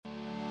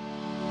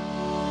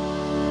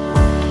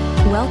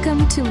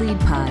Welcome to Lead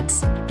Pods,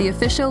 the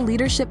official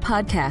leadership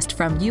podcast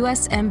from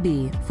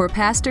USMB for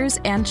pastors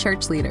and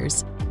church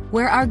leaders,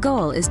 where our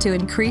goal is to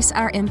increase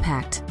our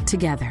impact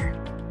together.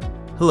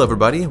 Hello,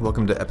 everybody.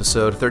 Welcome to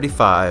episode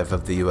 35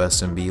 of the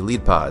USMB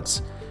Lead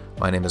Pods.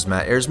 My name is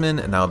Matt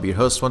Erzman, and I'll be your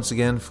host once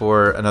again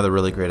for another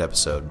really great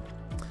episode.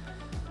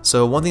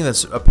 So one thing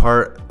that's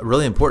a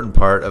really important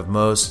part of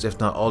most, if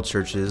not all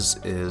churches,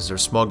 is their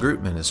small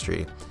group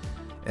ministry.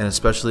 And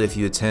especially if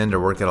you attend or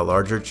work at a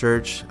larger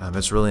church,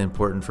 it's really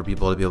important for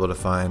people to be able to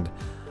find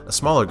a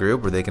smaller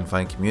group where they can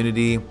find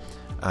community,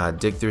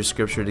 dig through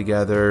scripture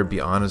together, be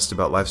honest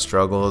about life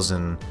struggles,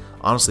 and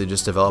honestly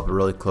just develop a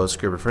really close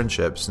group of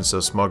friendships. And so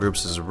small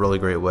groups is a really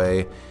great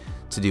way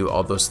to do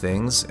all those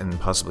things and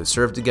possibly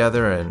serve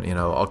together and,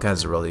 all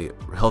kinds of really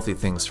healthy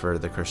things for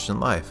the Christian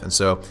life. And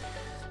so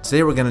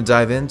today we're going to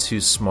dive into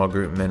small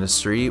group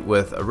ministry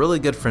with a really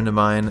good friend of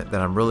mine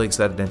that I'm really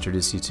excited to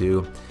introduce you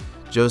to.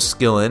 Joe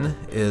Skillen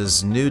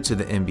is new to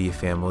the MB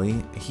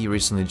family. He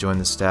recently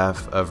joined the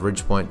staff of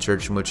Ridgepoint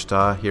Church in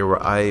Wichita, here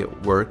where I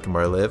work and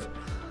where I live.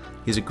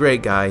 He's a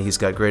great guy. He's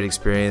got great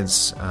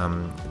experience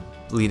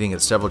leading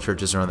at several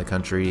churches around the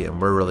country, and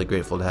we're really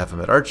grateful to have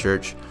him at our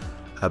church.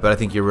 But I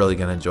think you're really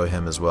going to enjoy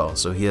him as well.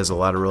 So he has a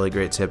lot of really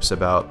great tips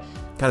about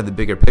kind of the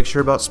bigger picture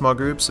about small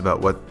groups,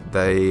 about what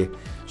they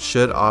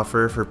should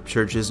offer for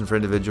churches and for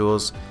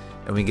individuals.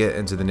 And we get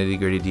into the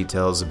nitty-gritty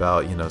details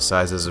about,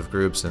 sizes of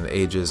groups and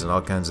ages and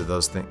all kinds of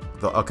those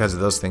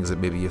things that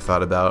maybe you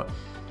thought about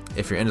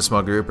if you're in a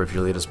small group or if you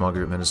lead a small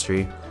group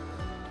ministry.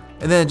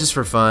 And then just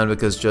for fun,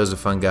 because Joe's a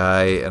fun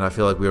guy and I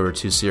feel like we were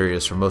too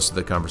serious for most of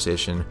the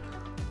conversation,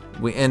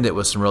 we end it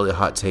with some really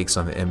hot takes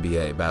on the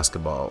NBA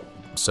basketball.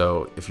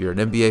 So if you're an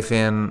NBA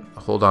fan,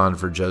 hold on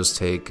for Joe's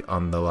take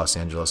on the Los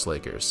Angeles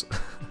Lakers.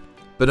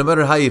 But no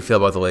matter how you feel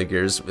about the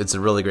Lakers, it's a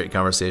really great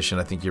conversation.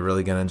 I think you're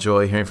really going to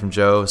enjoy hearing from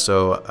Joe.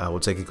 So we'll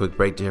take a quick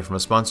break to hear from a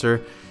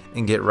sponsor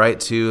and get right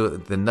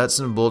to the nuts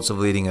and bolts of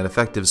leading an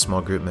effective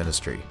small group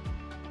ministry.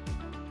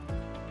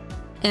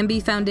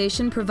 MB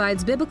Foundation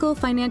provides biblical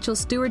financial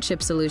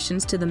stewardship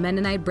solutions to the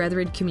Mennonite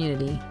Brethren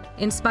community.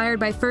 Inspired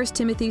by 1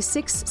 Timothy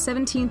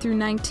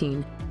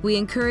 6:17-19, we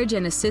encourage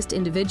and assist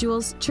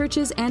individuals,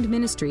 churches, and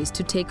ministries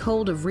to take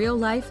hold of real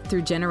life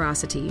through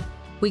generosity.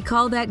 We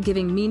call that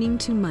giving meaning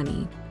to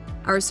money.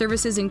 Our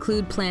services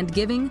include planned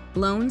giving,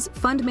 loans,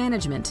 fund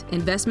management,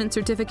 investment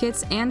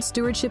certificates, and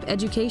stewardship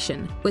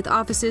education. With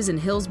offices in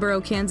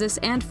Hillsborough, Kansas,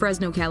 and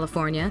Fresno,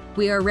 California,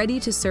 we are ready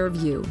to serve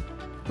you.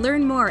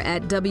 Learn more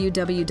at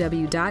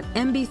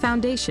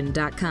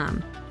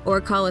www.mbfoundation.com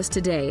or call us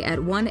today at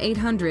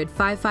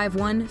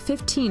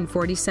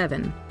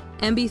 1-800-551-1547.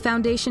 MB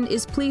Foundation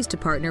is pleased to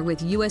partner with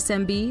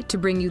USMB to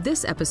bring you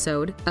this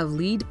episode of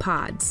Lead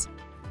Pods.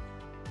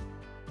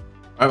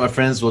 All right, my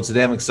friends. Well,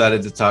 today I'm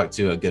excited to talk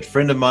to a good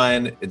friend of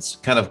mine. It's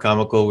kind of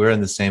comical. We're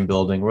in the same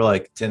building. We're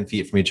like 10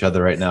 feet from each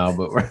other right now,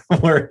 but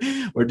we're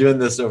doing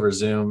this over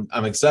Zoom.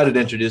 I'm excited to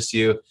introduce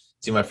you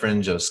to my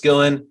friend Joe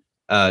Skillen.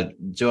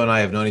 Joe and I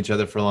have known each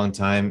other for a long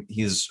time.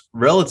 He's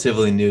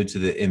relatively new to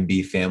the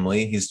MB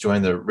family. He's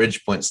joined the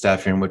Ridgepoint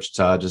staff here in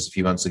Wichita just a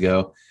few months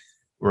ago.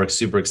 We're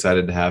super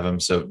excited to have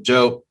him. So,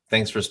 Joe,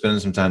 thanks for spending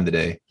some time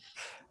today.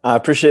 I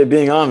appreciate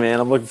being on,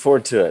 man. I'm looking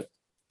forward to it.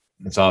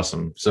 It's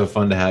awesome. So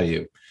fun to have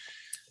you.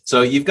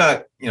 So you've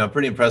got, a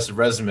pretty impressive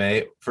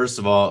resume. First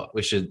of all,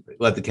 we should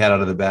let the cat out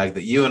of the bag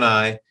that you and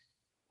I,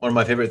 one of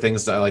my favorite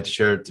things that I like to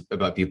share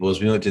about people is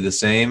we went to the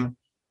same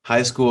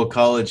high school,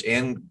 college,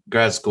 and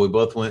grad school. We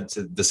both went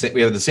to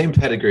we have the same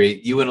pedigree.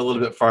 You went a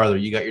little bit farther.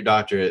 You got your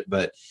doctorate,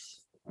 but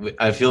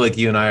I feel like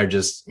you and I are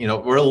just,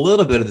 we're a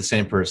little bit of the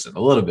same person,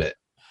 a little bit.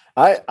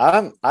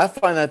 I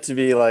find that to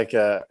be like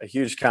a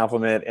huge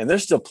compliment, and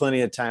there's still plenty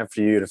of time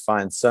for you to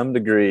find some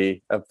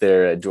degree up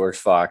there at George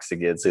Fox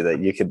again,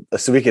 whenever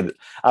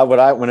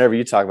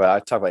you talk about, I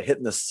talk about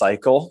hitting the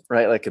cycle,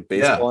 right? Like a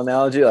baseball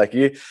analogy, like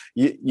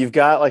you've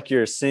got like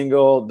your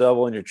single,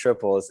 double, and your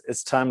triple.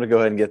 It's time to go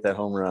ahead and get that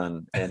home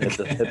run and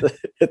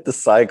hit the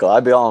cycle.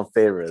 I'd be all in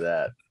favor of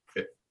that.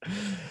 Okay.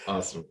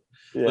 Awesome.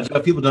 Yeah. Well,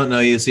 if people don't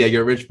know you, so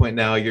you're at Ridgepoint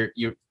now.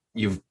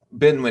 You've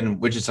been in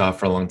Wichita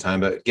for a long time,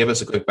 but give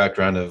us a quick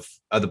background of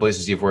other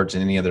places you've worked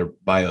and any other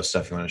bio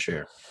stuff you want to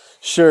share.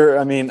 Sure.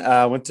 I mean,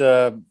 I went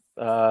to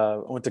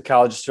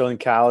college, Sterling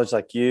College,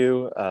 like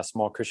you, a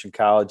small Christian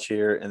college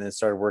here, and then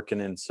started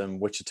working in some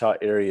Wichita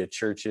area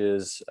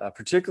churches,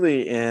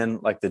 particularly in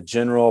like the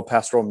general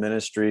pastoral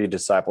ministry,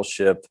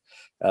 discipleship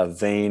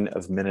vein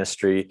of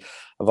ministry.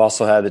 I've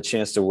also had the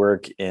chance to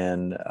work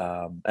in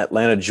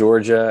Atlanta,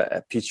 Georgia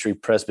at Peachtree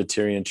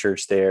Presbyterian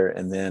Church there.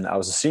 And then I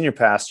was a senior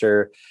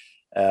pastor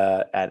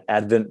at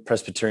Advent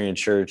Presbyterian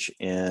Church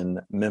in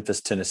Memphis,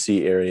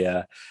 Tennessee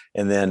area.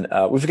 And then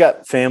we've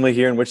got family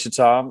here in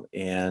Wichita,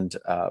 and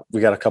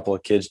we got a couple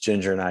of kids,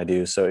 Ginger and I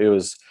do. So it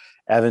was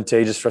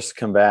advantageous for us to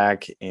come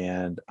back,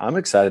 and I'm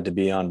excited to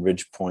be on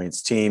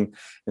Ridgepoint's team.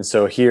 And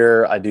so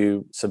here I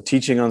do some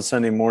teaching on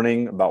Sunday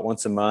morning about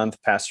once a month.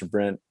 Pastor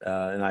Brent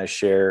and I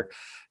share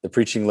the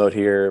preaching load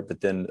here,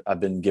 but then I've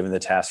been given the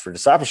task for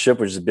discipleship,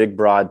 which is a big,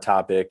 broad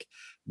topic.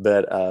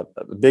 But a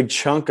big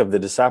chunk of the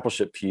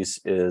discipleship piece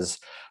is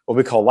what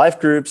we call life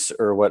groups,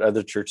 or what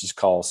other churches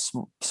call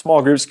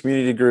small groups,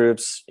 community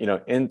groups.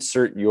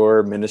 Insert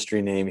your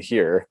ministry name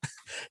here,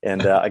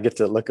 and I get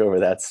to look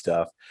over that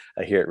stuff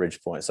here at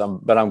Ridgepoint.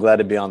 So I'm glad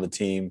to be on the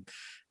team,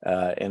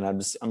 and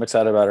I'm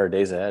excited about our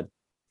days ahead.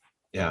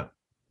 Yeah,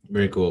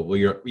 very cool. Well,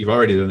 you've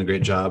already done a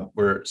great job.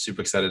 We're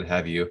super excited to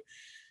have you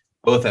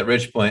both at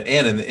Ridgepoint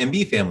and in the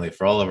MB family.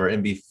 For all of our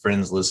MB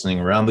friends listening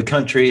around the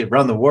country,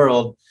 around the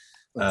world,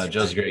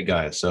 Joe's a great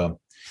guy. So,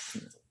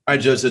 all right,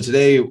 Joe. So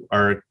today,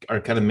 our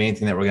kind of main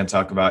thing that we're going to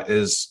talk about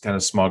is kind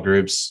of small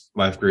groups,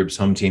 life groups,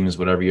 home teams,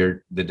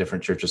 whatever the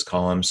different churches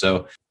call them.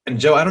 So, and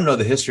Joe, I don't know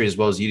the history as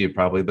well as you do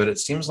probably, but it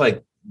seems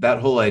like that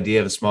whole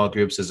idea of small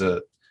groups is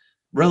a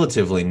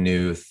relatively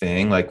new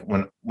thing. Like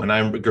when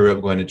I grew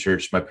up going to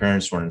church, my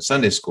parents were in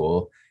Sunday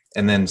school,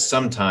 and then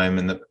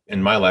sometime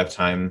in my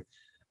lifetime,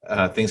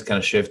 things kind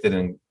of shifted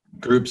and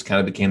groups kind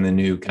of became the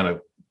new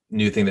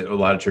thing that a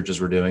lot of churches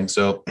were doing.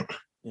 So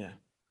yeah.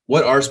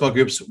 What are small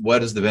groups?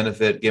 What is the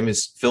benefit?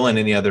 Fill in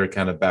any other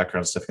kind of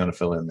background stuff you want to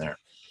fill in there.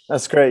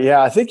 That's great.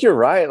 Yeah, I think you're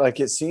right. Like,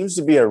 it seems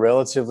to be a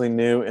relatively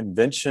new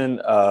invention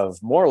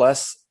of more or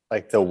less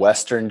like the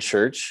Western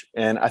church.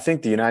 And I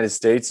think the United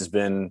States has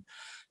been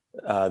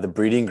the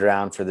breeding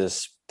ground for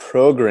this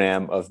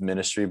program of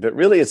ministry, but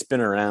really it's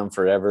been around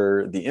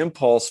forever. The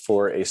impulse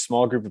for a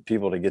small group of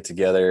people to get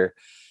together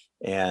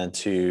and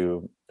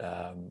to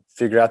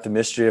figure out the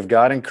mystery of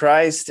God in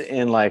Christ,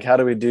 and like, how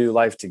do we do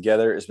life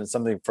together, has been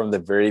something from the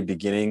very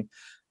beginning.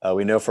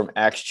 We know from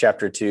Acts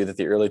chapter 2 that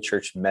the early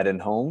church met in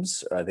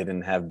homes. They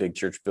didn't have big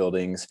church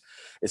buildings.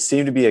 It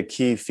seemed to be a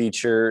key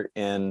feature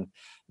in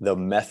the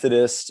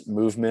Methodist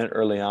movement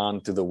early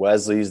on through the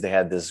Wesleys. They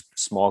had this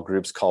small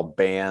groups called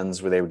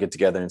bands where they would get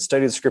together and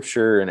study the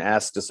scripture and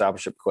ask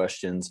discipleship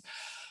questions.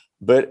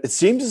 But it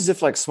seems as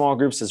if like small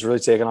groups has really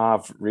taken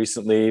off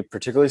recently,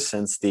 particularly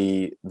since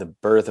the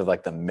birth of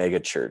like the mega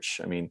church.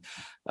 I mean,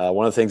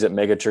 one of the things that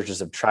mega churches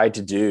have tried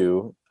to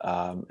do,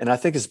 and I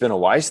think it's been a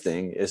wise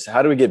thing, is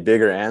how do we get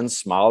bigger and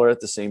smaller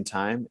at the same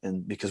time?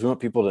 And because we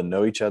want people to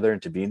know each other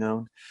and to be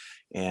known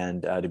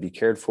and to be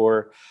cared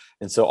for.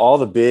 And so all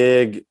the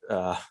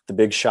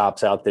big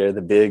shops out there,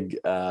 the big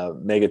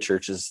mega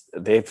churches,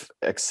 they've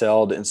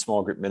excelled in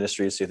small group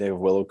ministries. So you think of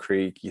Willow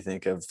Creek, you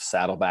think of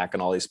Saddleback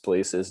and all these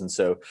places. And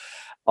so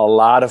a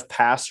lot of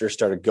pastors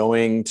started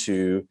going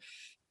to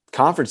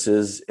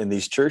conferences in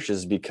these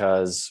churches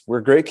because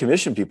we're Great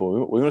Commission people.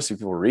 We want to see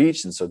people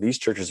reach. And so these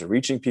churches are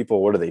reaching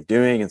people. What are they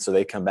doing? And so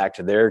they come back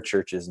to their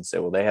churches and say,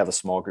 well, they have a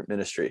small group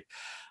ministry.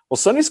 Well,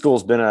 Sunday school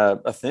has been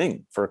a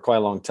thing for quite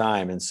a long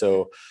time. And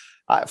so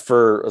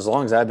for as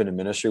long as I've been in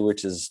ministry,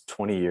 which is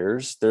 20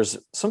 years, there's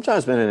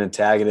sometimes been an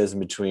antagonism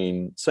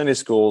between Sunday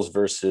schools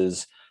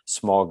versus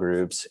small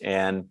groups.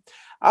 And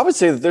I would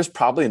say that there's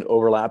probably an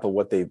overlap of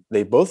what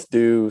they both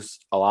do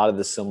a lot of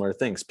the similar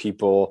things.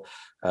 People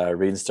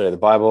read and study the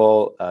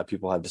Bible.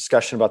 People have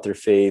discussion about their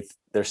faith.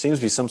 There seems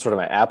to be some sort of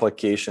an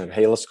application of,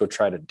 hey, let's go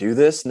try to do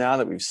this now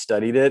that we've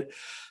studied it.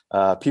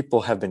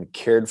 People have been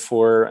cared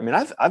for. I mean,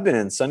 I've been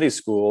in Sunday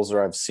schools,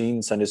 or I've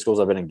seen Sunday schools.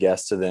 I've been a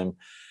guest to them,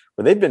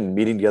 where they've been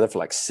meeting together for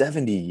like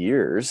 70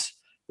 years.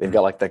 They've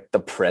got like the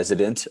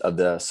president of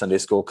the Sunday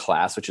school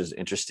class, which is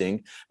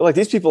interesting. But like,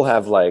 these people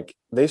have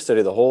they've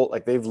studied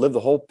they've lived the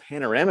whole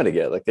panorama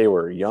together. Like, they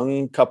were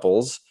young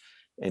couples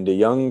into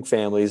young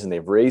families, and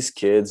they've raised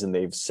kids, and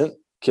they've sent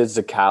kids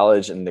to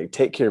college, and they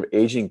take care of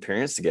aging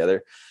parents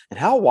together. And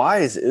how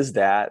wise is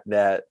that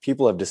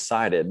people have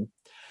decided,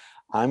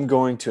 I'm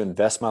going to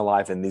invest my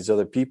life in these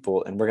other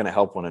people, and we're going to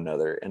help one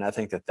another. And I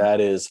think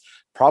that is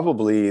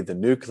probably the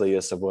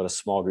nucleus of what a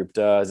small group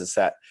does. It's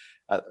that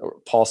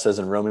Paul says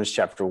in Romans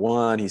chapter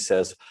 1, he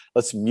says,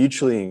 let's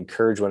mutually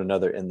encourage one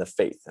another in the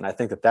faith. And I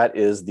think that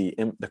is the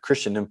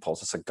Christian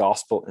impulse. It's a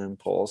gospel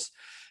impulse.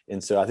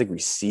 And so I think we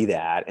see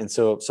that. And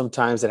so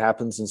sometimes it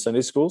happens in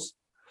Sunday schools.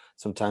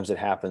 Sometimes it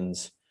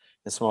happens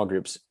in small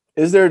groups.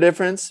 Is there a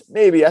difference?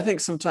 Maybe. I think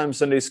sometimes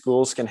Sunday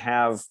schools can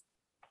have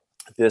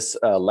this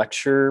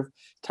lecture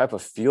type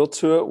of feel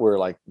to it, where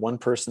like one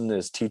person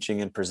is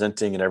teaching and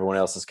presenting and everyone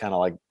else is kind of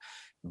like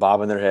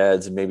bobbing their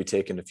heads and maybe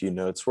taking a few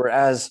notes.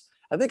 Whereas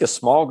I think a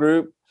small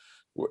group,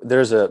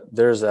 there's a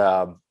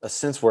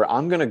sense where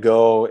I'm going to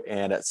go,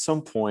 and at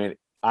some point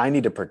I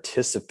need to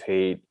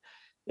participate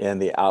in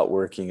the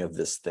outworking of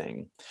this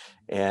thing.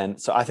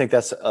 And so I think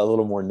that's a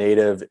little more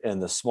native in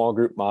the small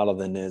group model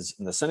than is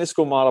in the Sunday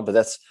school model,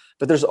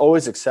 but there's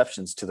always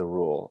exceptions to the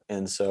rule.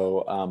 And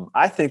so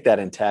I think that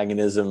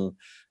antagonism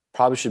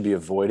probably should be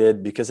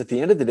avoided, because at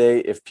the end of the day,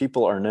 if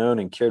people are known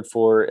and cared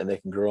for and they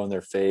can grow in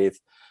their faith,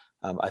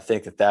 I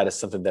think that is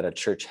something that a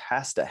church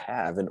has to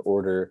have in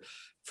order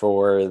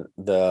for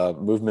the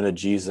movement of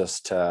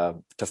Jesus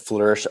to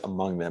flourish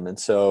among them. And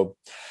so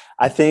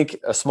I think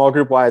a small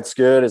group, why it's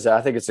good, is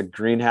I think it's a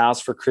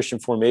greenhouse for Christian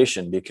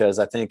formation, because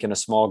I think in a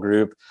small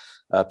group,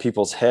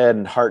 people's head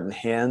and heart and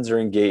hands are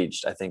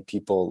engaged. I think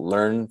people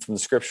learn from the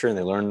scripture and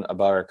they learn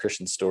about our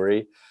Christian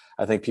story.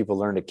 I think people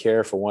learn to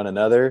care for one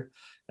another.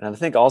 And I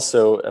think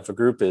also if a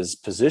group is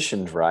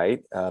positioned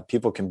right,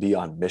 people can be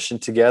on mission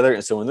together.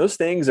 And so when those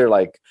things are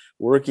like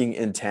working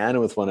in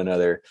tandem with one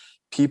another,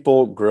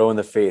 people grow in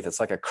the faith. It's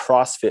like a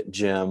CrossFit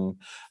gym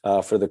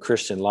for the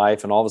Christian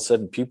life. And all of a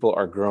sudden people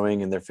are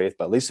growing in their faith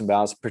by leaps and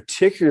bounds,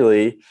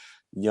 particularly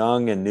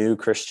young and new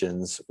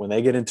Christians. When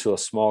they get into a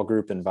small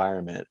group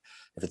environment,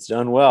 if it's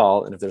done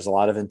well, and if there's a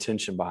lot of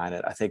intention behind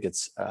it, I think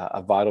it's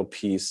a vital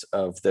piece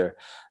of the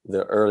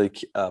early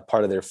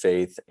part of their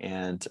faith.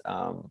 And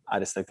I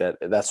just think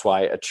that's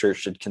why a church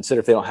should consider,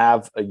 if they don't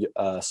have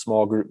a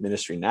small group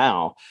ministry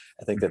now,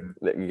 I think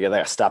that you got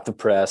to stop the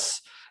press,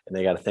 and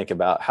they got to think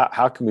about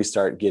how can we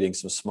start getting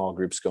some small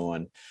groups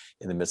going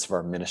in the midst of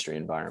our ministry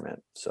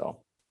environment.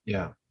 So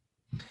yeah,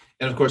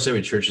 and of course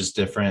every church is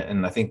different,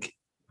 and I think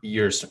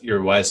your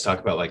wise talk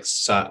about like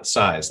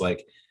size.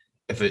 Like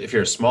if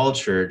you're a small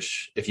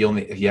church, if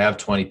you have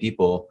 20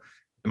 people,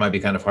 it might be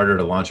kind of harder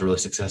to launch a really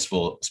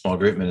successful small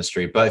group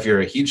ministry. But if you're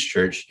a huge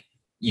church,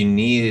 you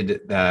need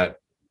that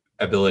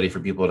ability for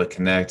people to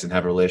connect and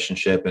have a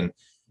relationship. And,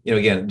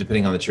 again,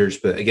 depending on the church,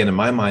 but again, in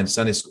my mind,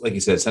 Sunday school, like you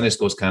said, Sunday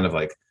school is kind of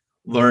like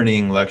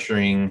learning,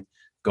 lecturing,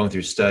 going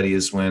through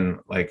studies. When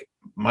like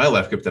my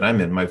life group that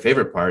I'm in, my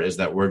favorite part is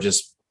that we're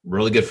just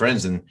really good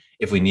friends. And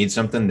if we need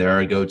something, there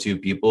are go-to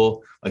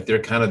people. Like they're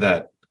kind of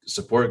that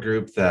support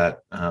group that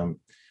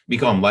we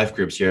call them life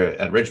groups here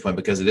at Ridgepoint,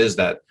 because it is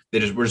that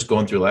we're just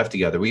going through life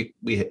together. We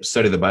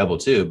study the Bible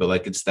too, but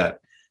like it's that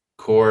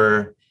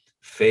core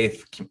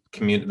faith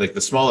community, like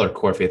the smaller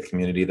core faith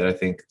community that I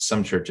think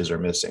some churches are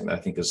missing, that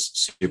I think is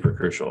super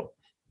crucial.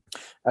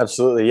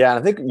 Absolutely. Yeah. And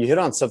I think you hit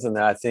on something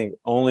that I think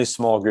only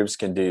small groups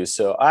can do.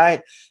 So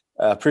I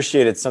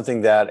appreciated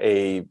something that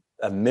a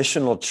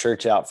missional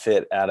church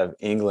outfit out of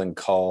England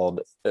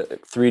called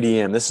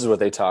 3DM. This is what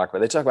they talk about.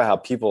 They talk about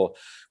how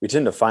we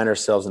tend to find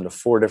ourselves into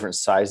 4 different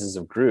sizes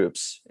of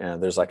groups.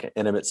 And there's like an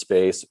intimate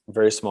space,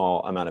 very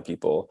small amount of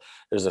people.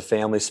 There's a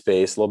family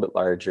space, a little bit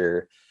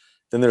larger.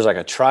 Then there's like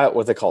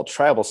what they call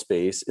tribal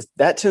space.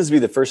 That tends to be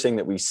the first thing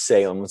that we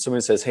say. And when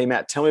someone says, "Hey,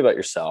 Matt, tell me about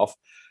yourself,"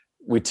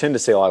 we tend to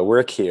say, "Oh, I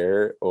work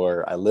here,"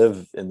 or "I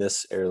live in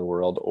this area of the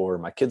world," or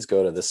 "My kids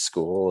go to this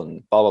school,"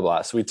 and blah, blah,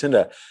 blah. So we tend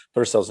to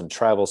put ourselves in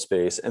tribal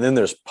space. And then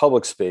there's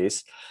public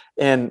space,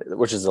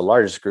 which is the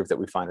largest group that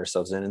we find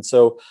ourselves in. And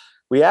so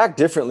we act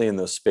differently in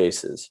those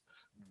spaces.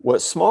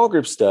 What small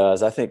groups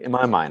does, I think, in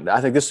my mind,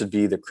 I think this would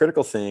be the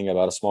critical thing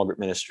about a small group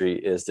ministry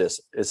is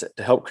to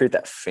help create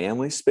that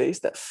family space,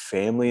 that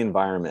family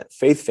environment,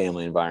 faith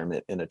family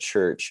environment in a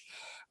church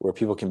where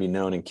people can be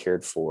known and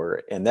cared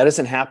for. And that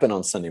doesn't happen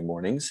on Sunday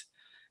mornings.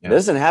 Yeah. It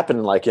doesn't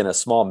happen like in a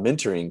small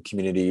mentoring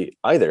community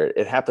either.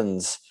 It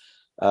happens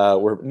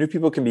where new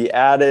people can be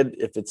added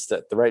if it's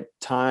at the right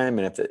time,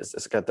 and if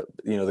it's got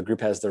the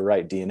group has the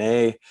right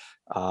DNA.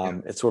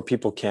 It's where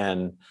people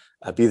can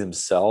be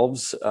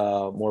themselves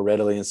more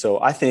readily. And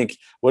so I think,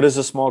 what does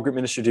a small group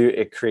ministry do?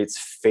 It creates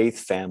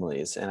faith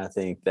families. And I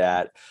think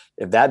that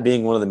if that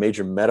being one of the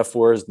major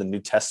metaphors, the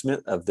New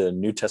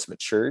Testament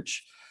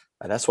church,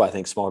 that's why I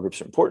think small groups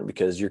are important,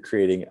 because you're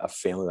creating a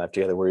family life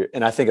together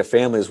and I think a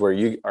family is where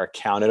you are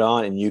counted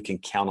on and you can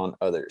count on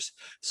others.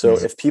 So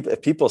if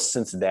people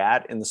sense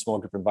that in the small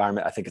group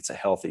environment, I think it's a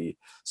healthy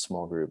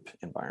small group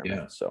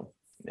environment. Yeah. So,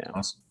 yeah.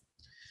 Awesome.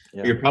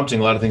 Yeah. You're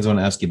prompting a lot of things I want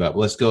to ask you about, but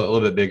let's go a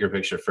little bit bigger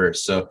picture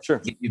first. So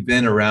sure. You've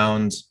been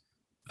around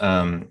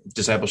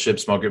discipleship,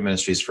 small group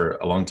ministries for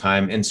a long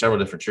time in several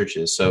different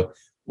churches. So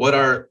what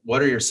are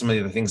some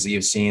of the things that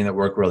you've seen that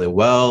work really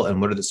well?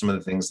 And what are some of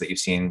the things that you've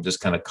seen just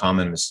kind of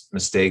common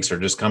mistakes or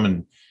just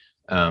common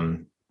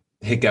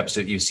hiccups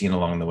that you've seen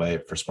along the way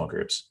for small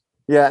groups?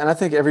 Yeah. And I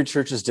think every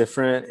church is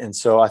different. And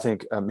so I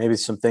think maybe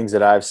some things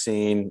that I've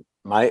seen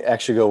might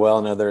actually go well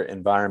in other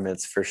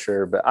environments for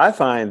sure. But I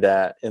find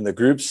that in the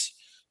groups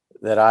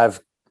that I've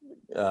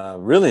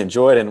really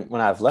enjoyed, and when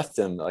I've left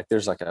them, like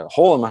there's like a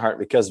hole in my heart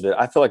because of it.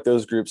 I feel like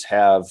those groups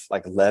have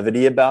like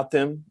levity about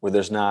them, where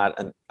there's not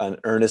an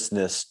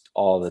earnestness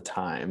all the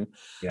time.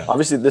 Yeah.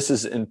 Obviously, this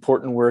is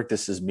important work.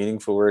 This is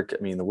meaningful work.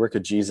 I mean, the work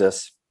of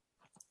Jesus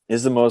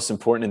is the most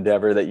important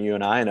endeavor that you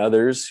and I and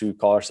others who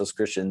call ourselves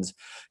Christians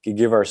can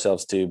give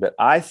ourselves to. But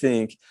I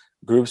think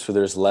groups where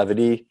there's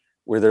levity,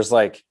 where there's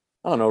like,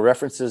 I don't know,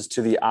 references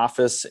to The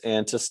Office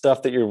and to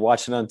stuff that you're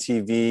watching on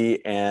TV,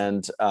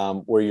 and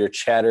where your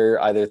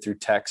chatter either through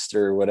text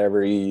or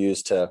whatever you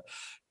use to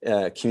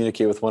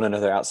communicate with one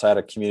another outside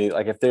of community.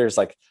 Like if there's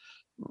like,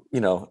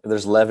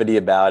 there's levity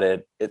about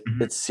it,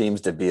 it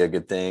seems to be a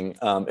good thing.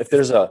 If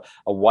there's a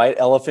white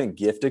elephant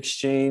gift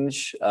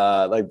exchange,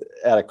 like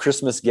at a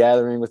Christmas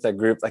gathering with that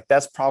group, like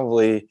that's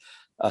probably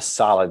a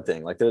solid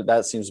thing. Like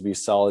that seems to be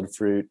solid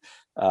fruit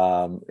in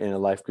a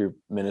life group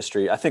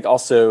ministry. I think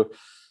also,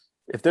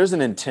 if there's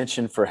an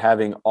intention for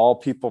having all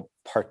people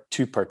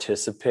to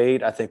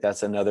participate, I think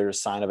that's another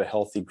sign of a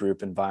healthy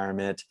group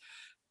environment.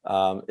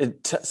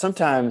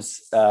 Sometimes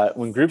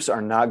when groups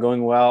are not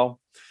going well,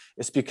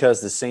 it's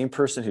because the same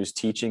person who's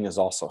teaching is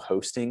also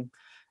hosting,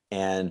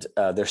 and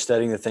they're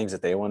studying the things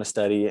that they want to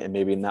study and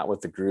maybe not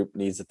what the group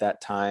needs at that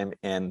time.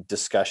 And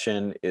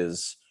discussion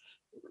is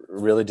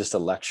really just a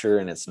lecture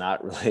and it's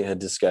not really a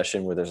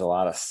discussion where there's a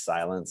lot of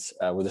silence,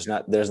 where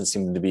there doesn't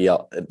seem to be,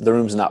 the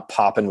room's not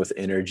popping with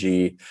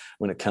energy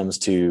when it comes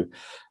to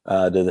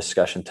the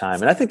discussion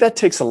time. And I think that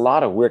takes a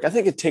lot of work. I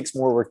think it takes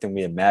more work than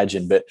we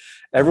imagine, but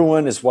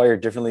everyone is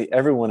wired differently.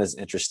 Everyone is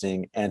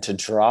interesting. And to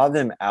draw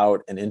them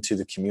out and into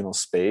the communal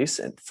space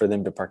and for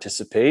them to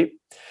participate,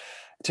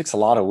 it takes a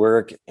lot of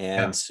work.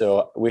 And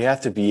so we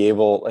have to be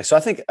able, so I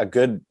think a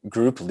good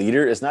group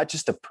leader is not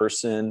just a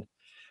person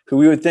who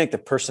we would think the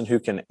person who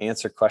can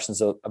answer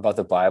questions about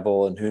the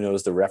Bible and who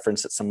knows the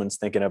reference that someone's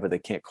thinking of, but they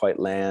can't quite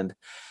land.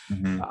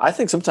 Mm-hmm. I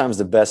think sometimes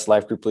the best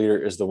life group leader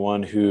is the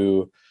one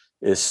who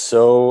is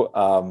so,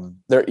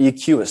 their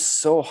EQ is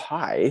so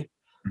high,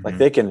 mm-hmm. like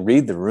they can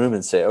read the room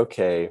and say,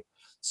 okay,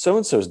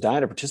 so-and-so is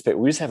dying to participate.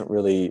 We just haven't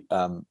really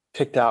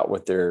picked out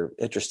what they're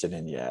interested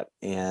in yet.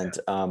 And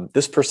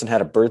this person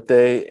had a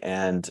birthday,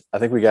 and I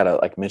think we got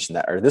to mention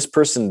that, or this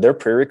person, their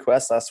prayer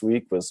request last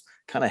week was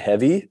kind of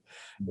heavy.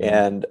 Mm-hmm.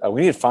 And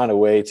we need to find a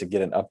way to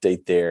get an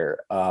update there.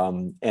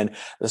 And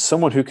there's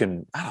someone who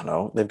can, I don't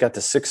know, they've got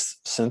the sixth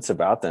sense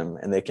about them,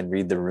 and they can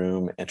read the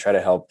room and try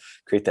to help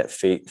create that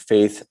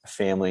faith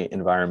family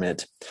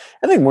environment.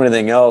 I think more than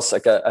anything else,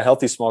 like a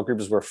healthy small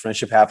group is where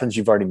friendship happens.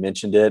 You've already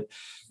mentioned it,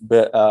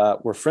 but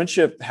where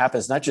friendship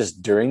happens, not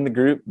just during the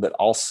group, but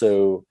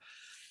also,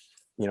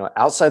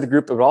 outside the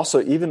group, but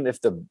also even if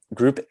the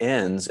group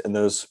ends and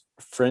those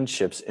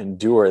friendships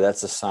endure,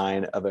 that's a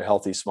sign of a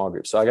healthy small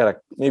group. So I got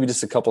maybe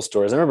just a couple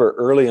stories. I remember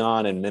early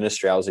on in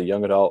ministry, I was a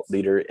young adult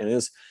leader, and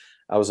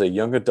I was a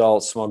young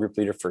adult small group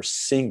leader for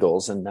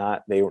singles, and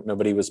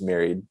nobody was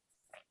married.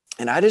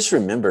 And I just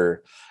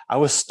remember I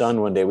was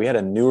stunned one day. We had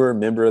a newer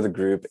member of the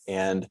group,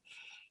 and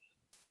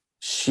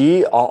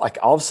she all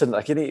of a sudden,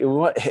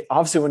 it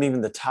obviously wasn't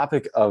even the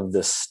topic of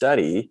the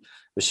study,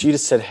 but she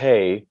just said,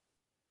 "Hey,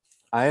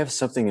 I have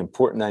something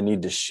important I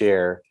need to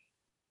share.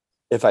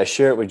 If I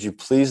share it, would you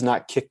please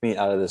not kick me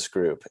out of this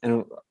group?"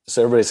 And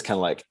so everybody's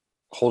kind of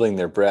holding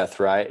their breath,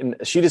 right? And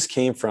she just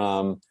came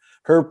from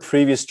her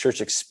previous church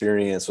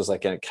experience was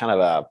like a kind of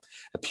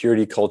a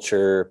purity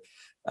culture,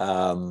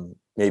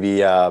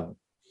 maybe a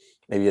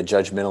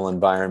judgmental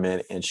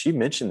environment. And she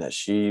mentioned that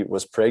she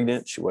was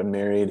pregnant, she wasn't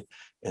married.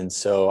 And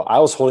so I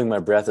was holding my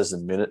breath as a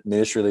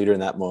ministry leader in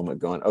that moment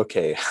going,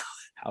 okay,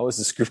 how is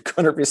this group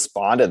going to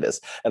respond to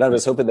this? And I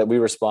was hoping that we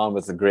respond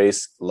with the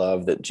grace,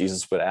 love that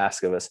Jesus would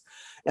ask of us.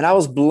 And I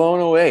was blown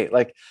away.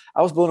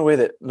 I was blown away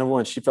that, number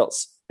one, she felt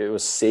it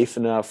was safe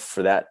enough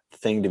for that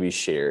thing to be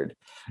shared.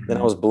 Mm-hmm. Then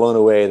I was blown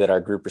away that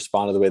our group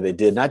responded the way they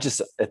did, not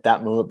just at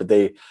that moment, but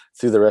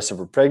through the rest of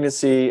her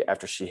pregnancy,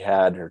 after she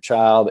had her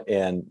child,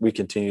 and we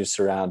continue to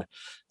surround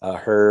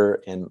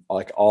her and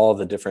all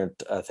the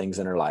different things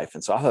in her life.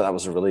 And so I thought that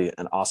was really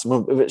an awesome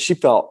moment. She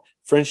felt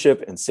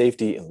friendship and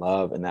safety and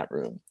love in that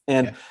room.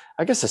 And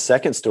I guess a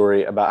second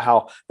story about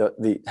how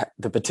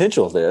the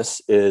potential of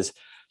this is,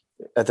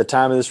 at the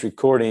time of this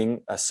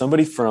recording,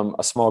 somebody from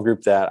a small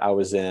group that I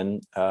was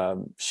in,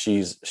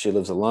 she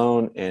lives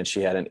alone, and she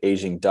had an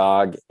aging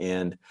dog,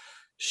 and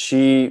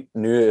she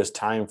knew it was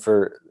time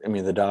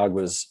the dog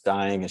was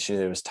dying, and she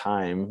knew it was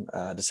time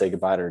to say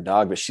goodbye to her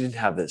dog, but she didn't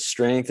have the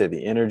strength or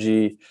the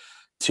energy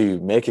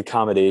to make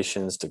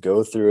accommodations, to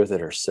go through with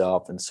it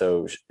herself. And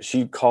so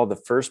she called the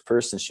first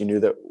person she knew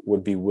that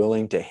would be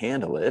willing to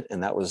handle it.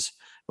 And that was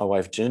my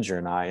wife, Ginger,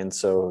 and I. And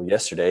so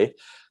yesterday,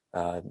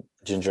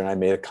 Ginger and I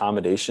made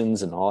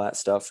accommodations and all that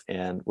stuff,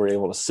 and we're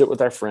able to sit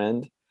with our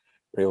friend.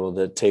 We're able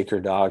to take her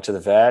dog to the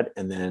vet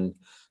and then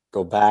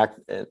go back.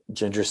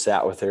 Ginger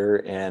sat with her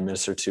and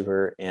ministered to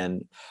her.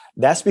 And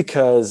that's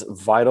because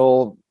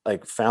vital,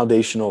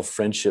 foundational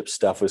friendship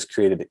stuff was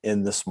created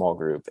in the small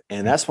group.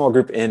 And that small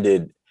group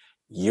ended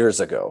years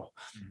ago,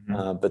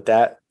 but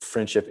that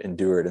friendship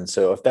endured. And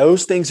so if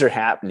those things are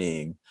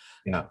happening,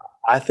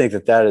 I think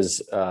that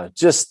is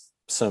just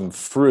some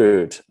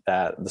fruit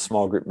that the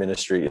small group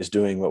ministry is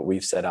doing what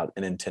we've set out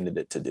and intended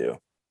it to do.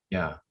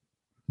 Yeah,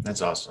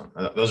 that's awesome.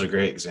 Those are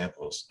great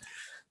examples.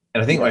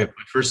 And I think my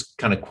first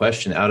kind of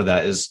question out of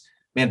that is,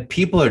 man,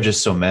 people are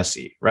just so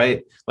messy,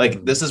 right?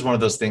 This is one of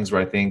those things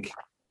where I think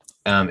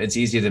it's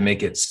easy to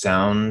make it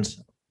sound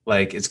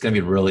like it's going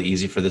to be really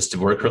easy for this to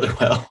work really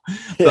well.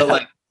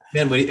 But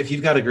man, if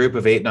you've got a group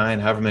of 8, 9,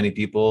 however many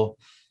people,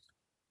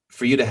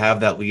 for you to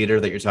have that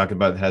leader that you're talking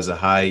about that has a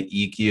high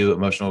EQ,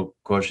 emotional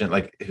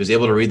quotient, who's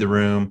able to read the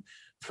room,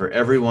 for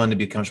everyone to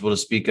be comfortable to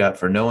speak up,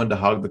 for no one to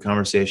hog the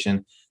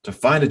conversation, to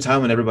find a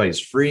time when everybody's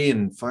free,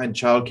 and find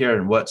childcare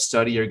and what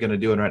study you're going to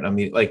do. And right now,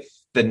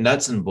 the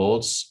nuts and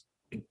bolts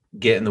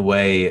get in the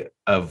way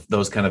of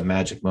those kind of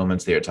magic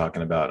moments that you're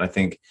talking about. And I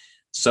think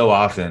so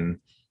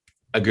often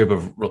a group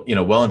of,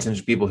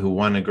 well-intentioned people who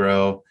want to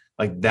grow,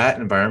 that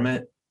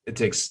environment, it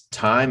takes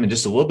time and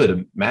just a little bit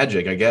of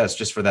magic, I guess,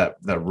 just for that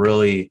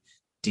really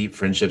deep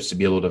friendships to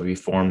be able to be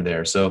formed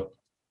there. So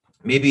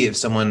maybe if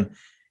someone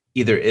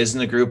either is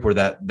in a group where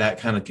that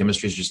kind of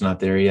chemistry is just not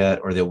there yet,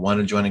 or they want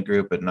to join a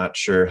group but not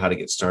sure how to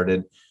get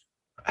started,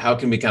 how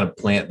can we kind of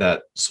plant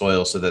that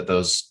soil so that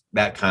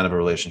that kind of a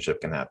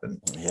relationship can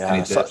happen?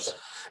 Yeah.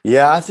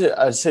 Yeah,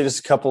 I'd say just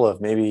a couple of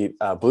maybe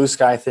blue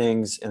sky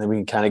things, and then we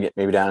can kind of get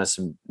maybe down to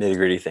some nitty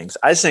gritty things.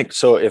 I just think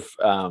so. If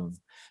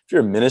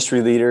you're a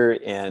ministry leader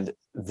and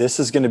this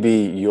is going to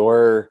be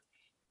your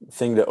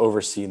thing to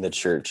oversee in the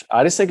church,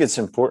 I just think it's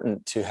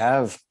important to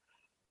have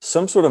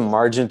some sort of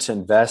margin to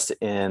invest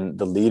in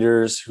the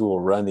leaders who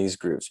will run these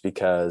groups,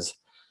 because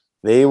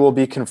they will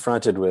be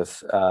confronted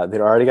with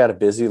they've already got a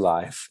busy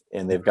life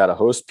and they've got to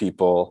host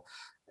people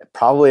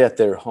probably at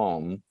their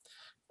home.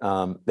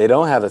 They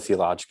don't have a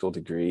theological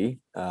degree,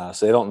 so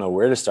they don't know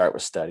where to start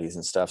with studies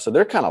and stuff. So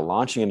they're kind of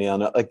launching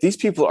into like these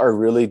people are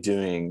really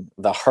doing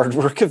the hard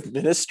work of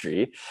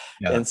ministry.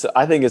 Yeah. And so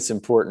I think it's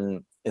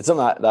important. It's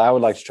something that I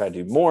would like to try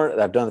to do more, that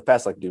I've done in the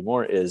past, like to do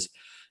more, is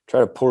try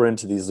to pour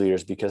into these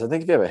leaders, because I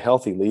think if you have a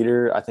healthy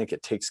leader, I think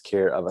it takes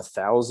care of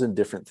 1,000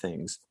 different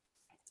things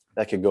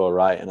that could go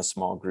awry in a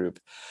small group.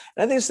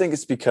 And I think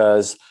it's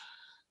because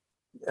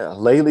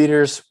lay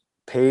leaders,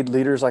 paid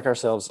leaders like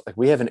ourselves, like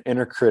we have an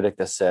inner critic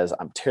that says,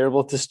 I'm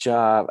terrible at this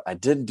job. I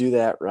didn't do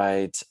that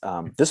right.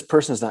 This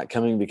person is not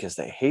coming because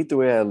they hate the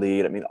way I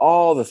lead. I mean,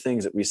 all the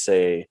things that we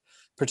say,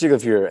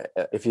 particularly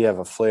if you have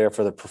a flair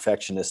for the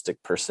perfectionistic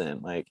person,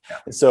 like, yeah.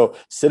 And so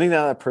sitting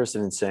down with that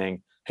person and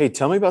saying, hey,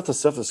 tell me about the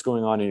stuff that's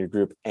going on in your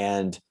group,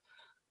 and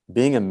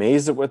being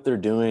amazed at what they're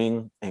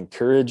doing,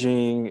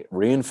 encouraging,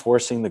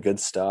 reinforcing the good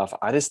stuff.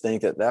 I just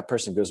think that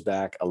person goes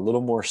back a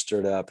little more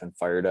stirred up and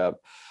fired up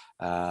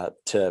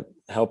to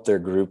help their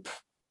group,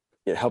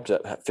 help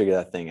to figure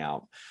that thing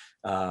out.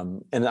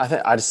 And I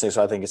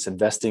think it's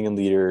investing in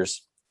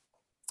leaders.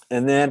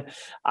 And then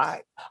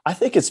I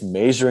think it's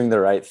measuring the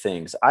right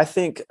things. I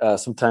think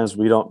sometimes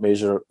we don't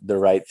measure the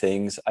right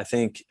things. I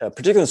think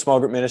particularly in small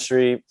group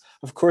ministry,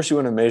 of course, you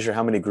want to measure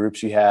how many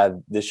groups you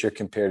had this year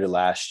compared to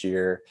last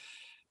year.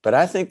 But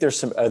I think there's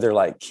some other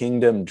like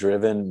kingdom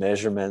driven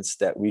measurements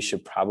that we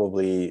should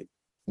probably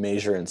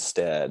measure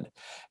instead.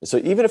 And so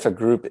even if a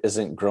group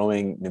isn't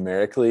growing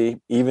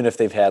numerically, even if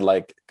they've had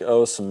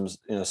some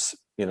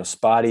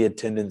spotty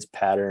attendance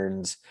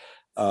patterns,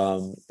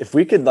 if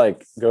we could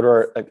go to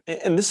our,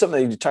 and this is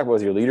something that you talk about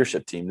with your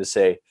leadership team, to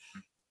say,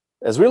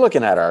 as we're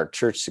looking at our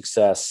church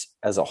success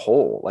as a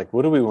whole,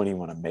 what do we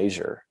want to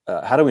measure?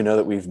 How do we know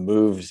that we've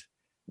moved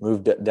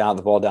down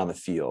the ball down the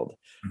field?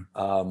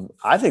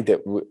 I think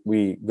that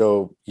we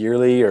go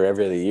yearly or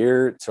every other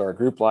year to our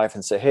group life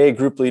and say, hey,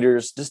 group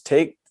leaders, just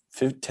take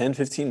 10,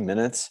 15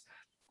 minutes,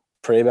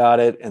 pray about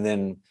it. And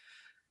then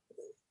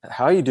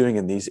how are you doing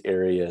in these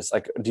areas?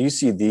 Do you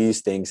see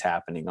these things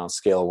happening on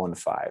scale of 1 to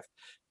 5?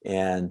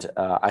 And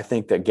I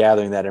think that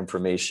gathering that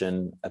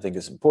information, I think,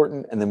 is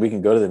important. And then we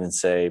can go to them and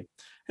say,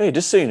 hey,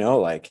 just so you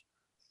know,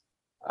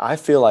 I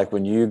feel like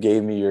when you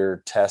gave me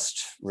your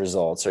test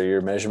results or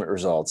your measurement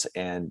results,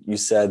 and you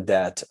said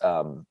that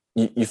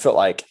you felt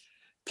like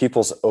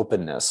people's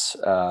openness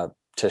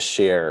to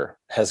share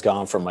has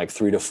gone from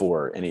 3 to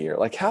 4 in a year.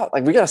 We got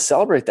to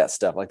celebrate that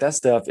stuff. That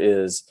stuff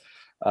is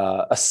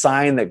a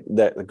sign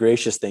that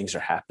gracious things are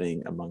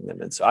happening among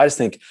them. And so I just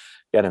think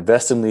you got to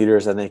invest in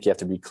leaders. I think you have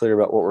to be clear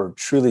about what we're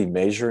truly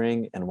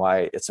measuring and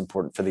why it's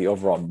important for the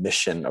overall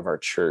mission of our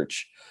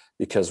church,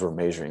 because we're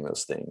measuring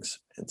those things.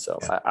 And so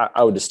yeah.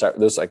 I would just start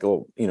those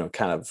little,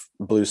 kind of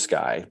blue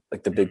sky,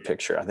 the big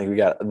picture. I think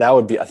that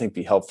would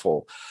be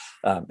helpful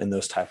in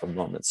those type of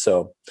moments.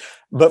 So,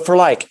 but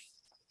for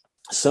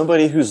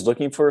somebody who's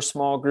looking for a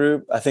small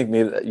group, I think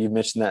maybe you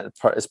mentioned that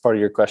as part of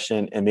your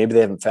question, and maybe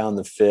they haven't found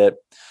the fit.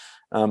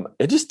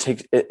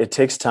 It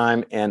takes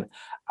time. And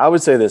I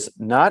would say this,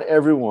 not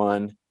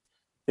everyone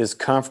is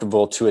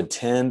comfortable to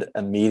attend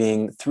a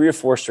meeting 3 or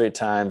 4 straight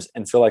times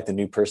and feel like the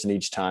new person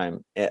each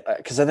time.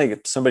 Because I think if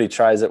somebody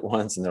tries it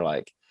once and they're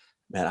like,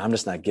 man, I'm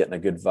just not getting a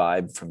good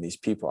vibe from these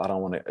people, I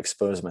don't want to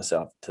expose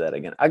myself to that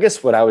again. I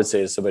guess what I would say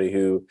is somebody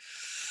who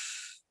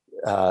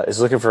is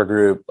looking for a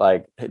group,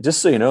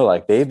 just so you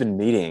know, they've been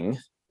meeting,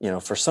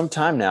 for some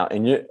time now,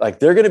 and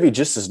they're going to be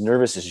just as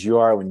nervous as you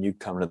are when you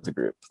come to the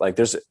group.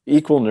 There's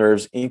equal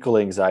nerves, equal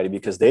anxiety,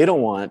 because they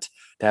don't want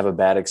to have a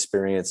bad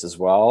experience as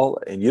well,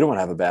 and you don't want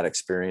to have a bad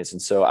experience.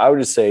 And so I would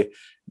just say,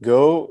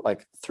 go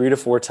 3 to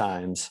 4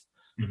 times.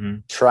 Mm-hmm.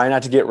 Try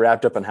not to get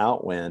wrapped up in how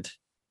it went.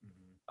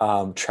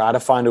 Try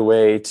to find a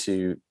way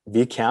to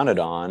be counted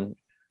on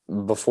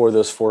before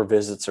those 4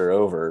 visits are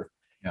over.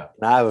 Yeah.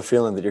 And I have a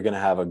feeling that you're going to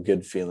have a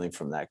good feeling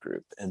from that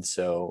group. And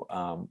so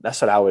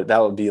that's what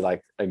that would be I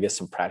guess,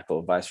 some practical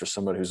advice for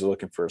somebody who's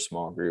looking for a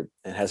small group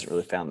and hasn't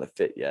really found the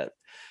fit yet,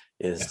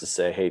 is to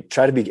say, hey,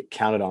 try to be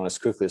counted on as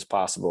quickly as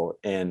possible.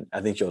 And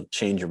I think you'll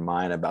change your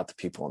mind about the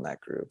people in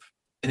that group.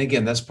 And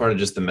again, that's part of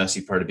just the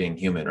messy part of being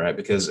human, right?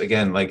 Because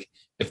again,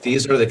 if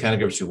these are the kind of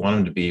groups you want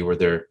them to be, where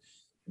they're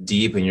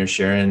deep and you're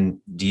sharing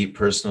deep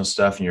personal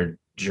stuff and you're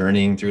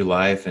journeying through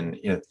life, and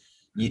it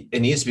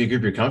needs to be a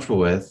group you're comfortable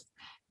with.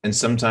 And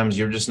sometimes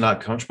you're just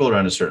not comfortable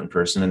around a certain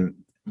person, and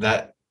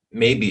that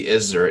maybe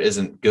is or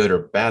isn't good or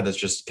bad. That's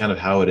just kind of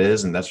how it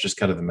is. And that's just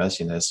kind of the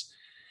messiness,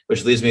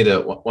 which leads me to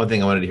one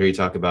thing I wanted to hear you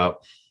talk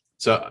about.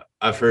 So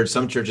I've heard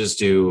some churches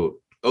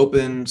do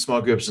open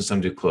small groups and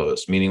some do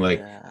closed, meaning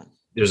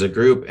there's a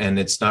group and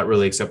it's not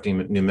really accepting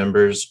new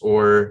members,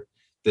 or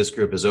this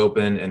group is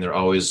open and they're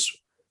always,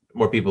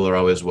 more people are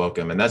always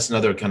welcome. And that's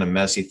another kind of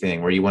messy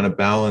thing where you want to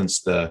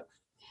balance the,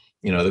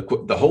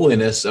 the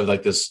holiness of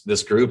like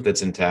this group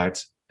that's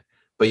intact,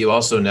 but you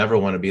also never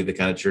want to be the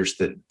kind of church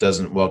that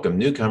doesn't welcome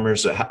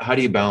newcomers. So how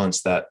do you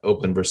balance that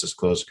open versus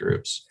closed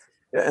groups?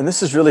 And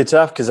this is really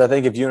tough because I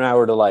think if you and I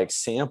were to like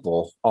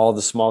sample all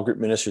the small group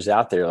ministers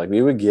out there, like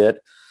we would get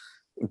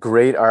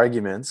great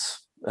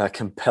arguments,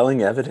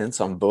 compelling evidence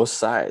on both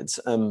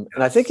sides. And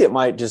I think it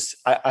might just,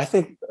 I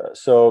think,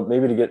 so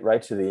maybe to get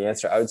right to the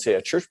answer, I would say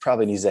a church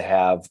probably needs to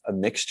have a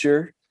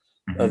mixture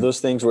of those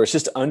things where it's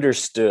just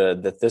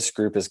understood that this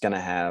group is going to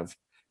have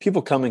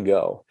people come and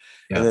go.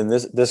 Yeah. And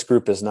then this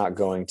group is not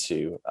going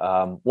to.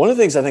 One of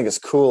the things I think is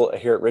cool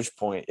here at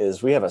Ridgepoint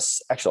is we have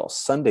actual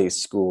Sunday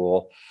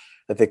school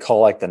that they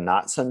call like the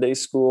Not Sunday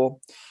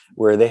School,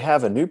 where they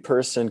have a new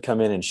person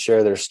come in and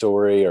share their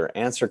story or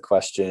answer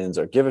questions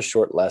or give a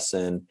short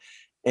lesson.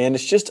 And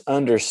it's just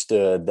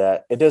understood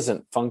that it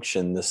doesn't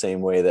function the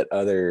same way that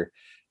other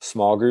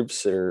small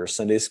groups or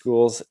Sunday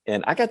schools.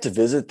 And I got to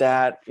visit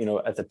that,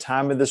 at the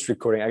time of this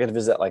recording, I got to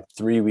visit like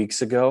 3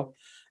 weeks ago.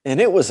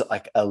 And it was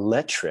like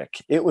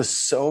electric. It was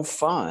so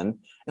fun.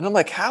 And I'm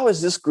like, how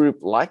is this group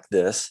like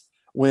this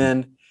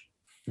when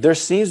there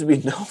seems to be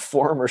no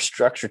form or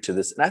structure to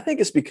this? And I think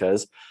it's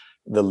because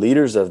the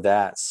leaders of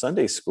that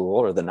Sunday school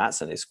or the Not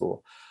Sunday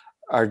School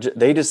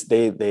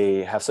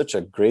they have such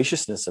a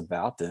graciousness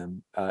about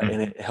them,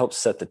 and it helps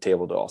set the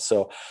table to all.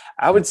 So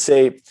I would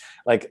say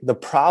like the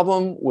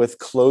problem with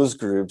closed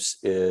groups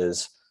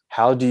is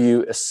how do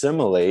you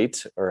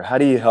assimilate or how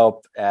do you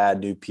help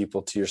add new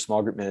people to your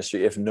small group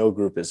ministry if no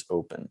group is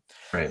open?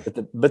 Right.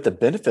 But the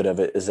benefit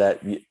of it is that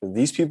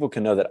these people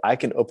can know that I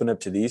can open up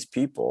to these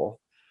people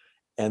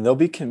and they'll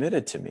be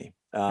committed to me.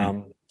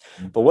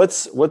 But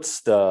what's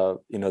the,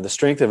 the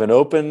strength of an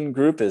open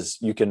group is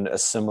you can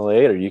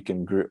assimilate or you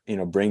can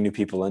bring new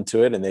people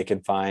into it and they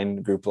can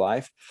find group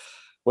life.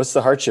 What's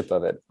the hardship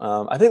of it?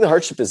 I think the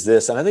hardship is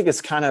this, and I think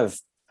it's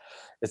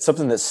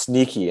something that's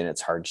sneaky in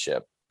its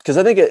hardship. Because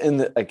I think in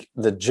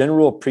the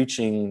general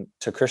preaching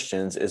to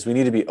Christians is we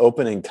need to be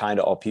open and kind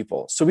to all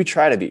people. So we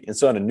try to be. And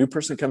so when a new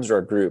person comes to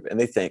our group and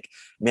they think,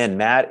 man,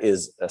 Matt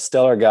is a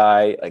stellar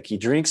guy. Like he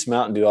drinks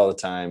Mountain Dew all the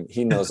time.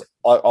 He knows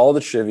all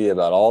the trivia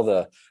about all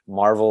the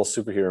Marvel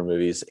superhero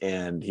movies.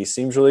 And he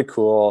seems really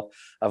cool.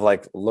 I've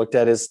like looked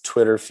at his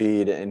Twitter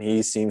feed and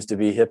he seems to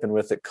be hipping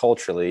with it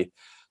culturally.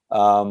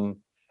 And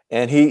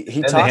he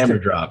talked the hammer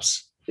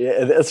drops.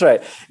 Yeah, that's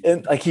right.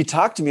 And like he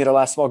talked to me at our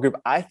last small group.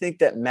 I think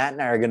that Matt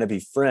and I are going to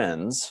be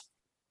friends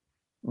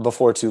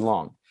before too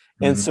long.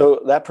 And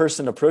so that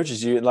person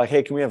approaches you and like,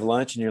 hey, can we have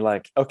lunch? And you're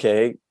like,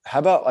 okay, how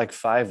about like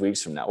 5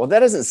 weeks from now? Well, that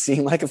doesn't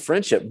seem like a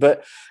friendship,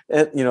 but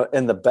in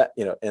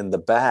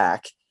the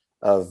back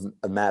of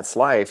Matt's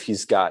life,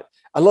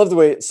 I love the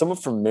way someone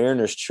from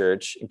Mariners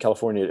Church in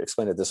California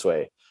explained it this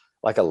way,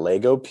 like a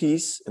Lego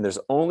piece. And there's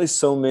only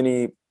so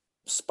many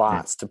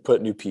spots to put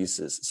new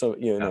pieces. So,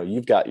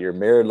 you've got your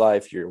married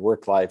life, your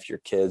work life, your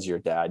kids, your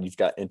dad, you've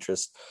got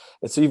interests.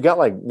 And so you've got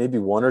like maybe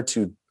one or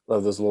two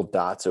of those little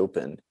dots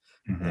open.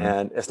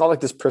 And it's not like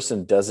this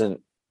person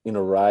doesn't,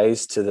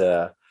 rise to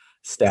the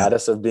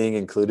status of being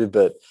included,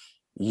 but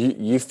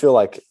you feel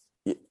like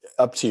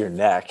up to your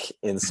neck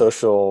in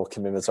social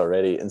commitments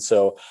already. And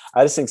so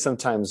I just think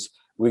sometimes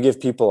we give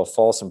people a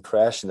false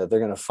impression that they're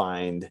going to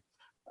find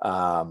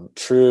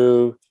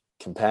true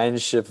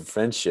companionship and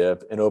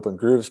friendship in open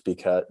groups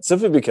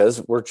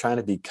because we're trying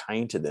to be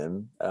kind to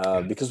them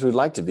because we'd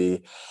like to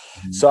be.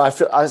 So I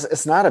feel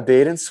it's not a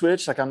bait and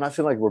switch. Like I'm not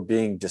feeling like we're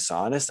being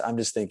dishonest. I'm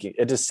just thinking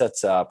it just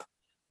sets up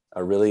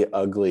a really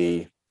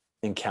ugly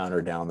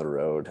encounter down the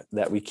road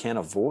that we can't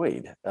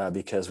avoid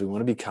because we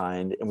want to be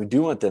kind and we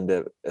do want them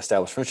to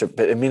establish friendship,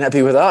 but it may not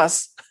be with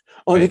us.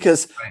 Only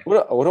because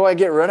what do I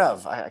get rid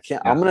of? I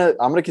can't. Yeah. I'm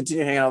gonna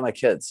continue hanging out with my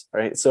kids,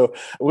 right? So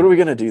what are we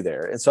gonna do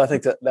there? And so I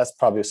think that's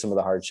probably some of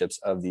the hardships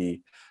of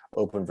the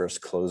open versus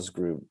closed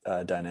group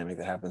dynamic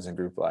that happens in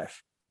group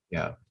life.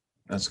 Yeah,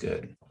 that's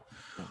good.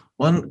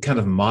 One kind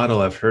of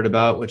model I've heard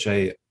about, which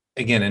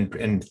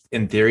in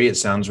theory it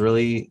sounds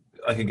really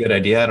like a good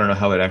idea. I don't know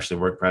how it actually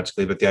worked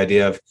practically, but the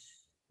idea of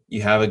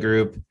you have a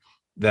group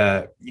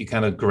that you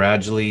kind of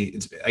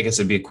gradually, I guess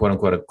it'd be quote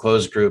unquote a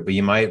closed group, but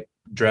you might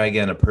drag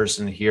in a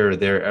person here or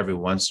there every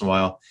once in a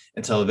while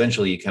until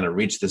eventually you kind of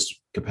reach this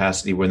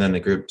capacity where then the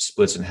group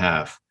splits in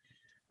half.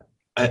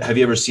 Have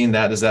you ever seen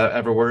that? Does that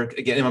ever work?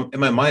 Again, in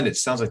my mind, it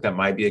sounds like that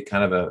might be a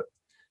kind of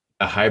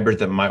a hybrid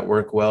that might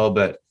work well,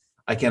 but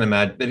I can't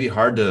imagine. It'd be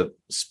hard to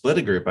split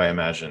a group, I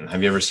imagine.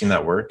 Have you ever seen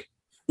that work?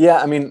 Yeah,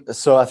 I mean,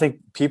 so I think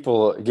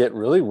people get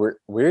really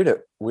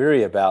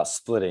weary about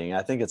splitting.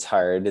 I think it's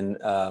hard,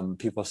 and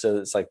people say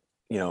it's like,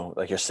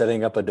 like you're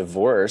setting up a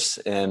divorce,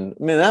 and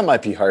I mean that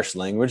might be harsh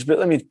language,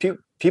 but I mean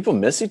people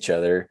miss each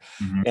other,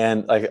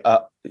 and like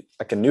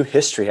a new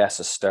history has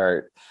to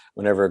start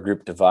whenever a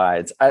group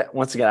divides. I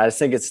just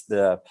think it's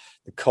the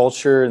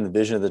culture and the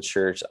vision of the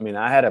church. I mean,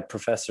 I had a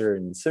professor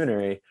in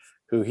seminary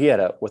who he had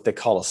what they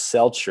call a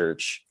cell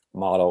church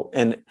model,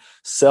 and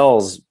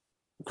cells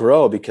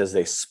grow because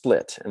they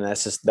split, and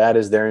that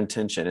is their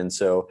intention. And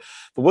so,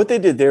 but what they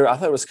did there, I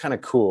thought it was kind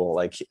of cool.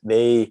 Like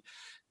they,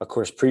 of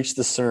course, preached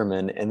the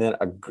sermon, and then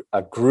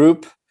a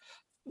group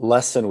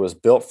lesson was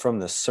built from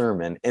the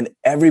sermon, and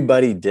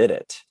everybody did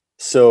it.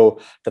 So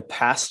the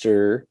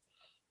pastor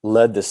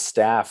led the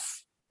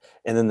staff,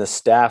 and then the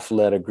staff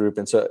led a group,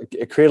 and so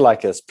it created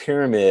like this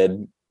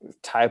pyramid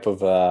type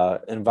of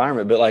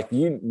environment. But like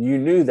you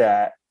knew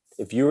that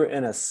if you were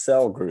in a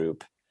cell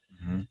group,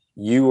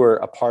 you were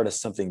a part of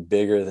something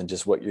bigger than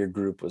just what your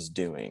group was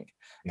doing.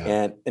 Yeah.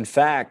 And in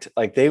fact,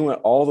 like they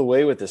went all the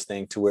way with this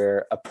thing to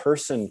where a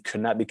person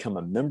could not become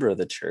a member of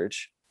the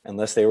church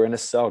unless they were in a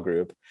cell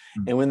group.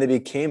 And when they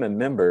became a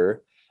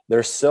member,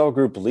 their cell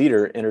group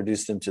leader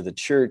introduced them to the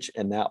church,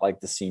 and not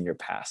like the senior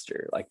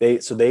pastor. Like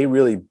they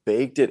really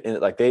baked it in.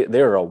 Like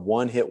they're a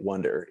one-hit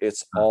wonder.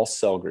 It's all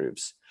cell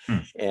groups.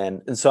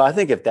 And so I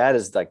think if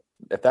that's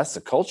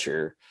the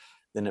culture,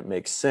 then it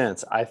makes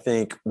sense. I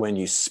think when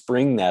you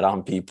spring that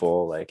on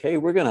people, like, hey,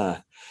 we're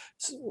gonna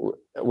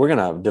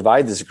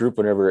divide this group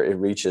whenever it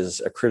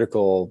reaches a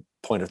critical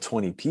point of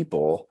 20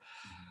 people,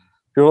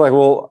 people are like,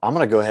 well, I'm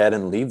going to go ahead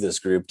and leave this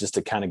group just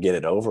to kind of get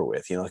it over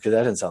with, because that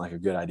doesn't sound like a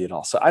good idea at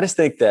all. So I just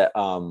think that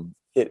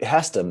it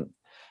has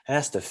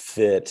to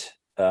fit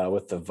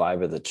with the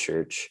vibe of the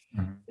church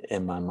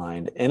in my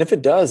mind. And if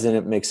it does, then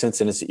it makes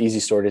sense, and it's an easy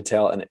story to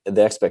tell, and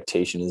the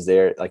expectation is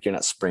there. Like you're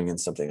not springing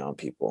something on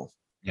people.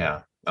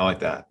 Yeah, I like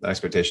that. The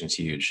expectation is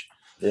huge.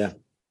 Yeah.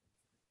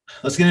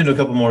 Let's get into a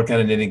couple more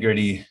kind of nitty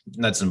gritty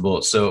nuts and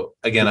bolts. So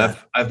again,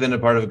 I've been a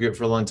part of a group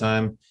for a long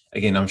time.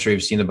 Again, I'm sure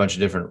you've seen a bunch of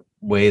different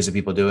ways that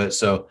people do it.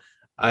 So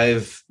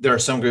there are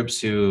some groups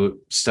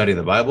who study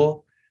the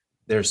Bible.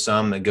 There's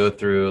some that go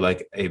through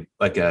like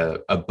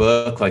a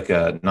book, like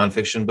a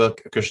nonfiction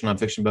book, a Christian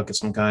nonfiction book of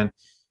some kind.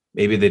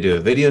 Maybe they do a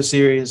video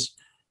series.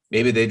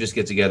 Maybe they just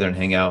get together and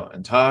hang out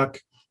and talk.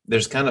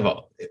 There's kind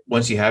of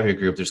once you have your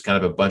group, there's kind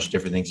of a bunch of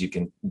different things you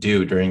can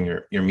do during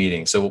your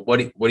meeting. So what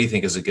do you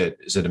think is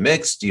is it a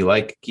mix? Do you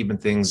like keeping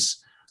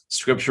things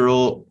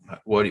scriptural?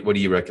 What do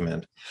you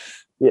recommend?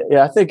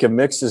 Yeah, I think a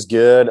mix is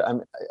good. I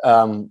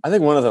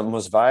think one of the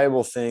most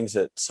valuable things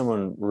that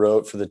someone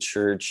wrote for the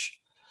church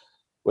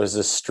was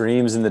the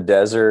streams in the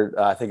desert.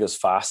 I think it was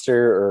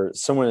Foster or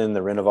someone in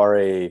the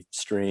Renovare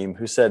stream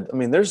who said,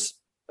 there's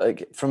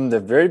like from the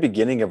very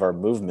beginning of our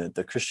movement,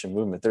 the Christian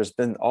movement, there's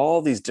been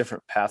all these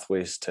different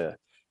pathways to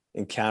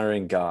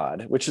encountering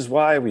God, which is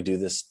why we do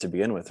this to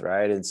begin with,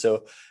 right? And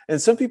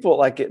some people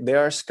like it, they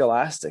are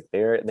scholastic. They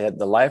had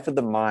the life of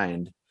the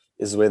mind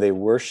is the way they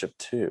worship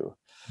too.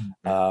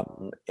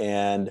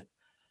 But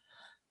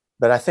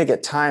I think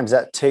at times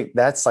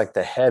that's like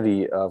the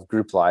heavy of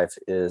group life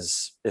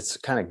is it's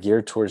kind of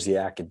geared towards the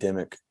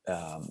academic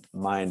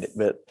mind,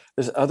 but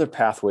there's other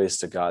pathways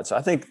to God. So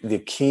I think the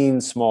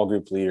keen small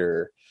group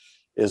leader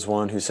is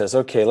one who says,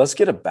 okay, let's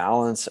get a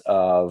balance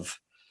of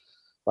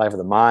life of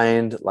the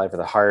mind, life of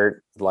the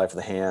heart, life of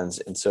the hands.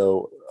 And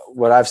so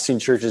what I've seen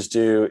churches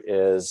do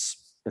is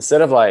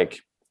instead of like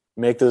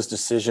make those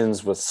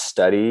decisions with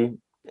study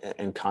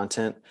and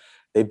content,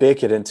 they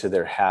bake it into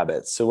their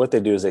habits. So what they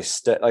do is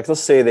let's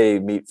say they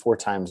meet 4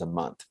 times a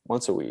month,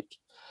 once a week.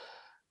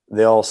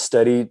 They'll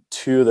study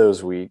 2 of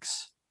those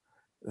weeks.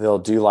 They'll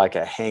do like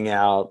a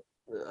hangout,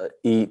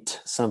 eat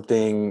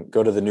something,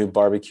 go to the new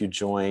barbecue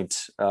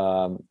joint,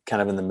 kind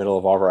of in the middle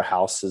of all of our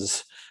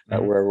houses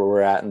where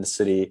we're at in the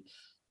city,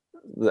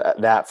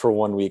 that for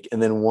 1 week.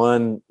 And then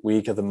 1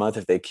 week of the month,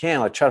 if they can,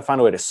 like try to find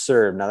a way to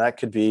serve. Now that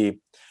could be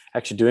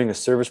actually doing a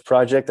service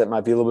project that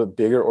might be a little bit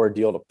bigger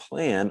ordeal to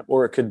plan,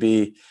 or it could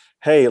be,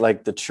 hey,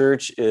 like the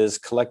church is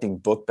collecting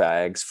book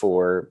bags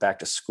for back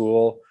to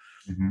school.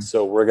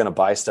 So we're going to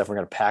buy stuff. We're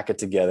going to pack it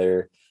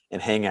together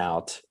and hang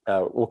out.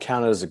 We'll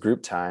count it as a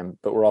group time,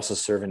 but we're also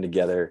serving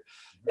together.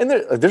 And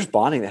there's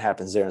bonding that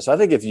happens there. And so I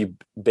think if you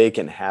bake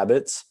in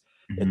habits,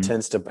 it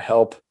tends to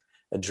help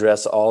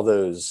address all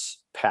those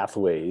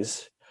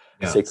pathways,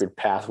 sacred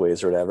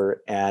pathways or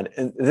whatever. And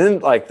then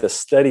like the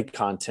study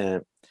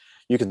content,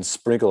 you can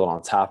sprinkle it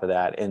on top of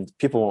that and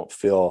people won't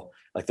feel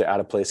like they're out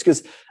of place.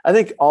 Because I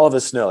think all of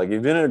us know, like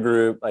you've been in a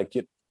group, like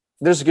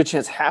there's a good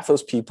chance half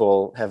those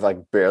people have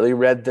like barely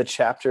read the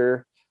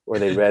chapter, or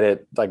they read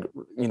it like,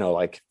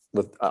 like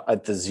with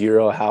at the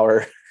 0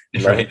 hour,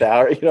 11th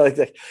hour,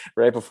 like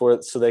right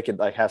before, so they could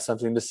like have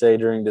something to say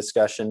during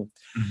discussion,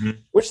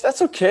 which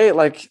that's okay.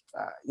 Like,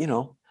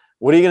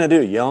 what are you going to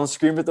do? Yell and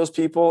scream at those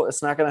people?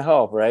 It's not going to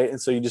help. Right.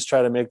 And so you just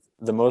try to make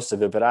the most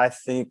of it. But I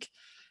think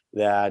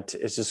that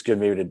it's just good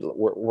maybe to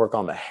work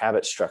on the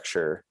habit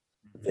structure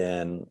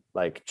than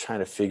like trying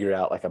to figure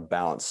out like a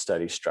balanced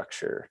study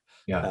structure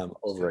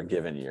over a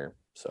given year.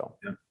 So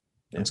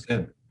that's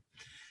good.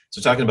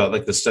 So talking about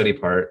like the study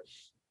part,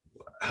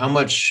 how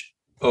much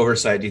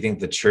oversight do you think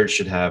the church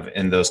should have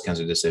in those kinds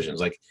of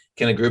decisions? Like,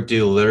 can a group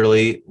do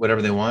literally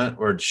whatever they want,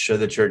 or should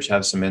the church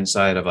have some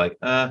insight of like,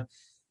 I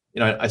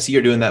see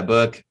you're doing that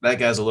book. That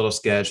guy's a little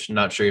sketch.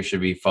 Not sure you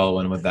should be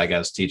following what that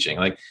guy's teaching.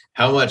 Like,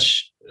 how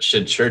much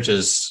should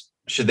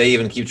they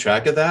even keep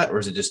track of that? Or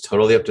is it just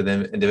totally up to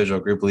them individual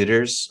group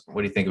leaders?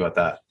 What do you think about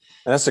that?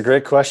 That's a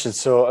great question.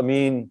 So, I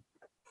mean,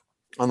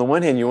 on the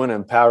one hand, you want to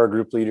empower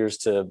group leaders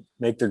to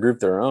make their group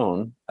their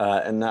own,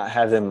 and not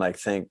have them like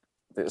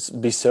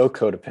be so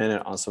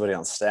codependent on somebody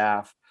on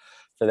staff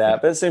for Yeah.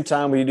 that. But at the same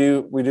time, we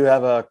do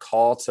have a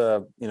call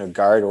to,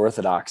 guard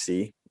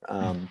orthodoxy.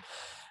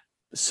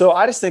 So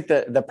I just think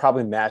that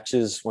probably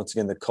matches, once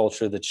again, the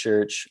culture of the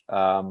church.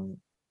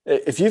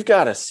 If you've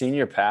got a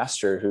senior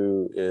pastor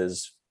who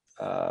is,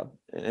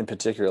 in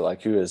particular,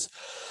 like who is,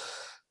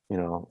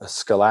 a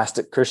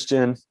scholastic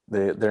Christian,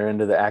 they're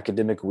into the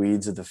academic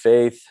weeds of the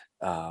faith.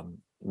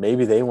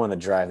 Maybe they want to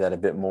drive that a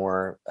bit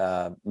more,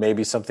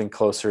 maybe something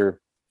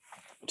closer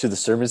to the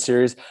sermon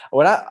series.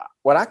 What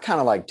I kind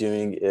of like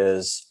doing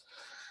is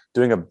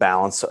doing a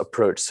balanced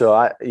approach.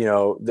 So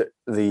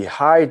the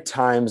high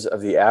times of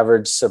the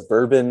average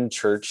suburban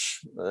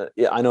church,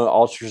 I know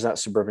all churches are not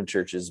suburban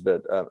churches,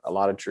 but a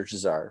lot of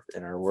churches are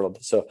in our world.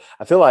 So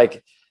I feel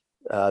like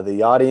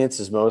the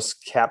audience is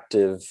most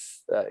captive.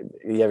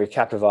 You have your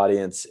captive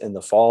audience in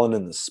the fall and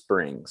in the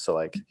spring. So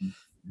like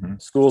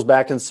school's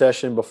back in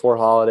session before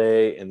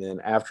holiday, and then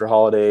after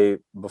holiday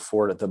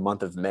before the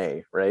month of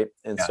May, right?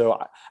 And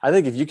so I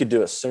think if you could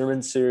do a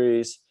sermon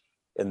series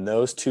in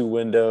those two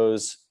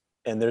windows,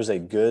 and there's a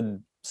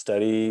good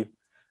study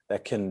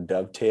that can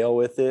dovetail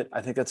with it,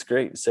 I think that's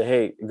great. Say,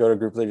 hey, go to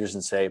group leaders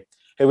and say,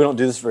 hey, we don't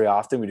do this very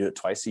often. We do it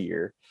twice a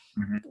year.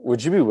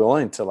 Would you be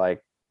willing to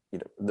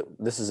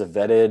this is a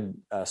vetted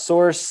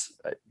source.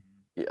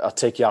 I'll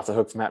take you off the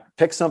hook from that.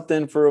 Pick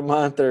something for a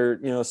month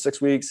or,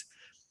 6 weeks.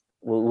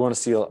 We want to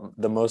see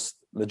the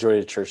majority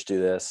of the church do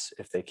this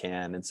if they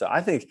can. And so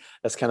I think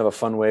that's kind of a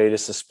fun way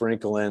just to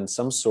sprinkle in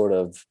some sort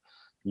of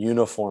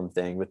uniform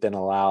thing, but then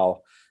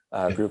allow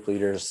group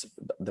leaders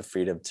the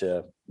freedom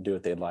to do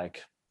what they'd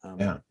like.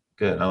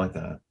 Good. I like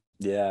that.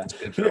 Yeah.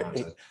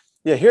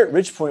 Here at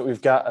Ridgepoint,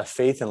 we've got a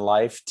faith and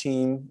life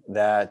team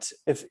that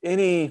if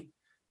any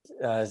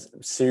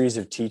series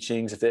of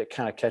teachings, if it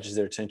kind of catches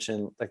their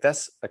attention, like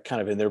that's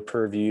kind of in their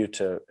purview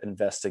to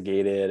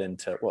investigate it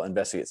and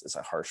investigate is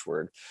a harsh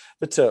word,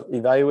 but to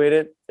evaluate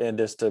it and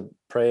just to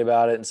pray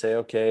about it and say,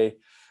 okay,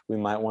 we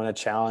might want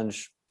to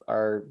challenge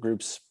our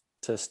groups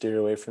to steer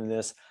away from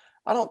this.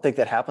 I don't think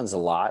that happens a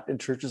lot in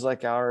churches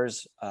like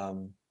ours.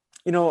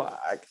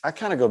 I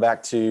kind of go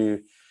back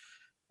to,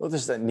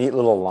 there's that neat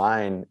little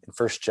line in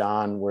 1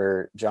 John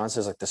where John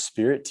says, like, the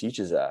Spirit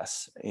teaches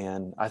us.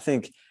 And I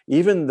think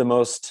even the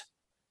most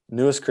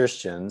newest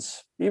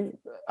Christians,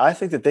 I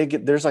think that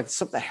there's like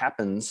something that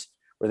happens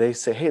where they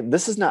say, hey,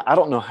 this is not, I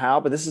don't know how,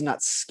 but this is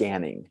not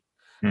scanning.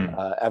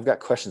 I've got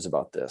questions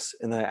about this.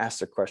 And then I ask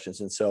the questions.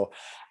 And so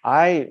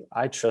I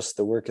trust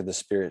the work of the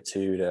Spirit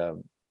too, to,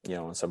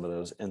 in some of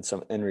those,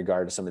 in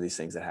regard to some of these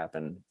things that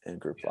happen in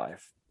group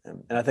life.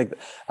 And I think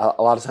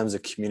a lot of times the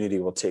community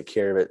will take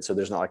care of it. So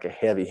there's not like a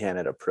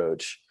heavy-handed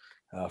approach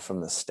from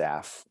the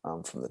staff,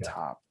 from the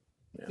top.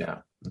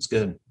 Yeah, that's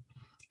good.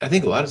 I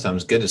think a lot of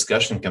times good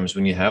discussion comes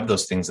when you have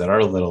those things that are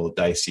a little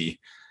dicey.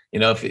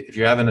 If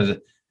you're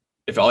having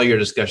if all your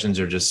discussions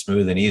are just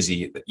smooth and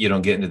easy, you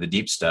don't get into the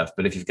deep stuff.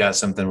 But if you've got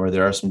something where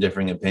there are some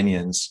differing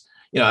opinions,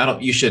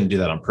 you shouldn't do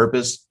that on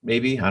purpose,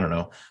 maybe, I don't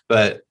know.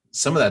 But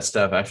some of that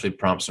stuff actually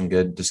prompts some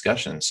good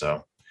discussion.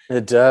 So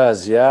it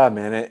does. Yeah,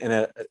 man.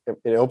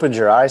 It opens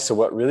your eyes to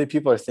what really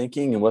people are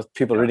thinking and what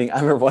people are reading. I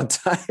remember one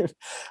time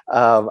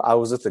I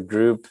was with a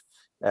group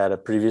at a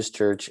previous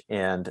church,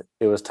 and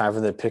it was time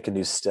for them to pick a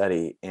new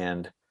study.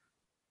 And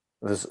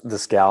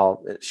this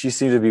gal, she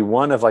seemed to be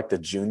one of like the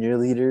junior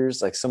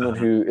leaders, like someone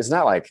who is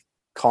not like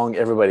calling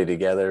everybody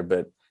together,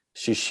 but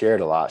she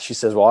shared a lot. She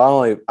says,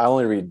 well, I've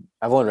only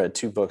read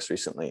 2 books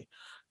recently,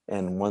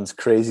 and one's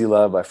Crazy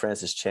Love by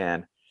Francis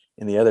Chan,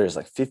 and the other is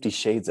like 50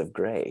 Shades of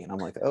Grey. And I'm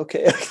like,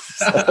 okay.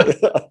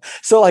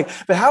 So like,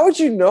 but how would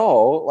you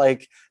know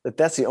like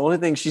that's the only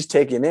thing she's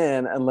taking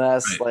in,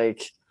 unless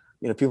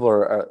people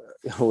are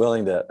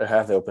willing to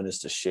have the openness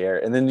to share.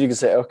 And then you can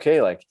say,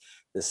 okay, like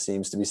this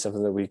seems to be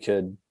something that we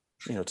could,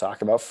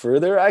 talk about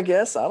further, I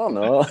guess. I don't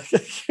know.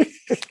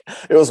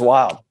 It was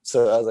wild.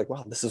 So I was like,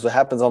 wow, this is what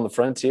happens on the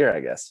frontier, I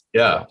guess.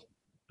 Yeah.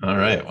 All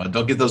right. Well,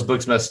 don't get those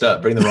books messed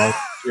up. Bring them wrong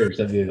church.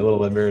 That'd be a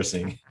little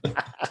embarrassing.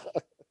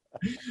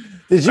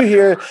 Did you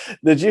hear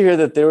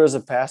that there was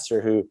a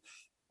pastor who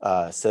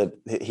said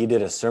he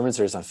did a sermon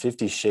series on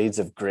 50 Shades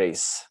of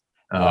Grace?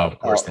 Oh, of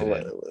course they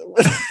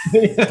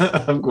did.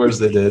 Of course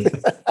they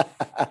did.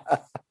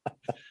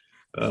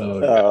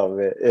 Oh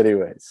man.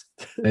 Anyways.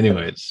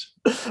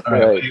 All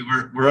right.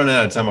 We're running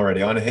out of time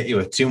already. I want to hit you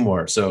with 2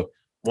 more. So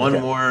one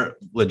more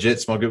legit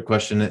small group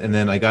question, and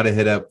then we got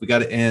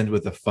to end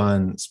with a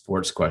fun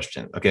sports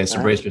question. Okay.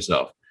 So brace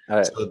yourself. All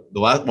right. So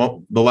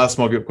the last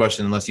small group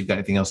question, unless you've got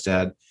anything else to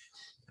add,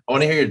 I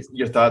want to hear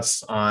your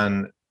thoughts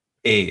on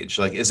age.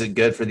 Like, is it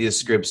good for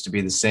these groups to be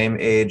the same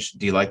age?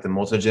 Do you like the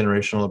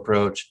multi-generational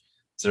approach?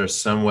 Is there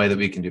some way that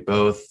we can do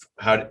both?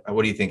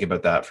 What do you think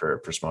about that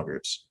for small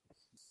groups?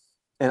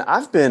 And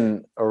I've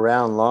been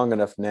around long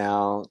enough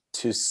now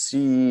to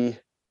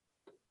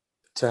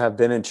have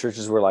been in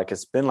churches where like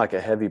it's been like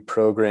a heavy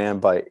program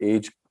by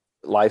age,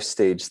 life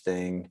stage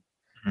thing.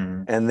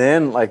 Mm-hmm. And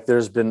then like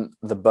there's been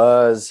the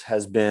buzz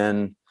has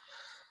been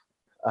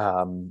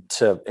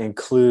to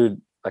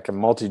include like a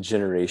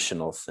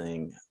multi-generational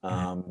thing.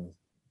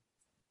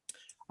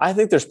 I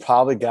think there's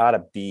probably got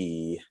to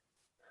be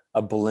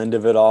a blend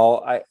of it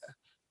all.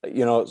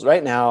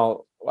 Right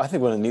now, I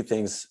think one of the neat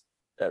things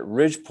at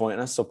Ridgepoint,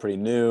 and I'm still pretty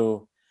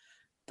new,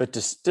 but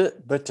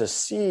to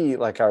see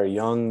like our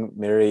young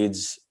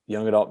marrieds,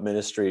 young adult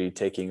ministry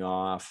taking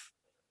off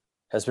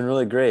has been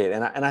really great.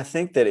 And I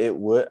think that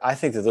I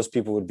think that those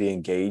people would be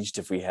engaged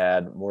if we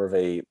had more of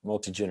a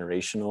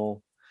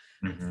multi-generational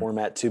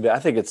format too. But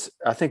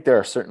I think there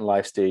are certain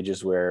life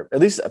stages where at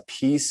least a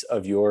piece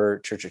of your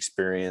church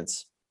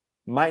experience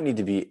might need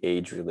to be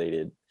age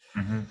related.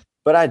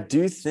 But I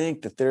do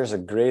think that there's a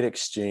great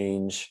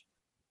exchange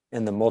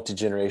in the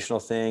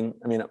multi-generational thing.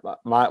 I mean,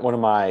 one of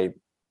my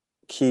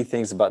key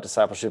things about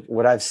discipleship,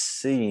 what I've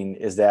seen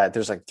is that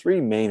there's like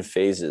three main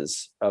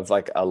phases of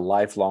like a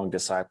lifelong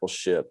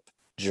discipleship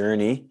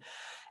journey.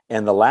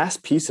 And the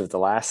last piece of the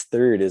last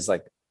third is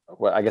like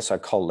what I guess I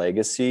call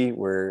legacy,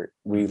 where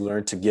we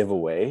learn to give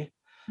away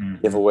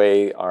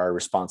our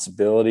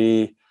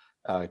responsibility,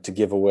 to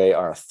give away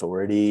our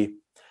authority,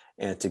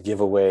 and to give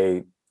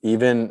away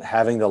even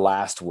having the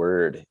last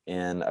word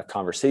in a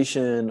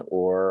conversation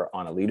or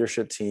on a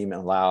leadership team,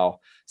 and allow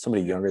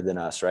somebody younger than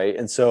us, right?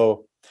 And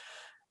so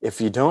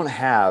if you don't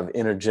have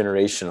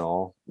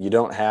intergenerational, you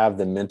don't have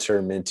the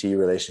mentor-mentee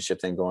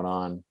relationship thing going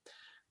on.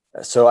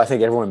 So I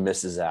think everyone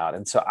misses out.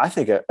 And so I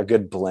think a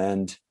good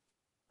blend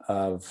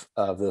of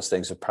those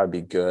things would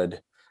probably be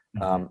good.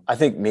 I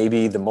think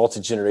maybe the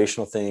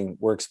multi-generational thing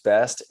works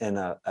best in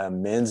a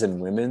men's and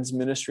women's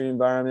ministry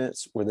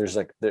environments where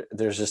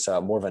there's just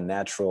more of a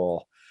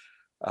natural,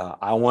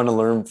 I want to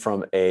learn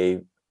from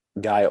a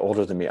guy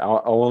older than me. I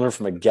want to learn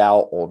from a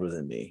gal older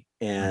than me.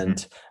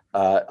 And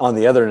on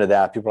the other end of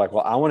that, people are like,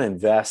 well, I want to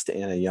invest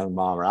in a young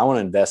mom, or I want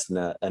to invest in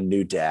a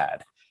new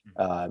dad,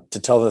 to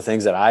tell the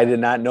things that I did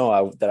not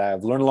know, that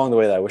I've learned along the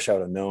way that I wish I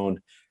would have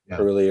known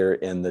earlier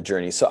in the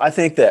journey. So I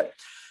think that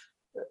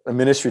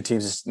ministry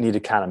teams just need to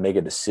kind of make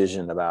a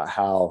decision about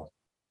how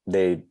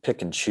they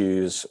pick and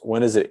choose.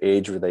 When is it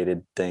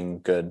age-related thing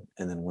good?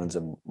 And then when's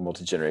a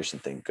multi-generation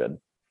thing good?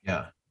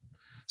 Yeah.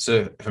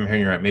 So if I'm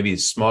hearing you right, maybe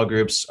small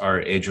groups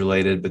are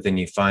age-related, but then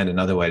you find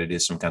another way to do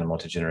some kind of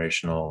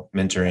multi-generational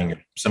mentoring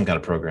or some kind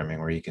of programming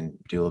where you can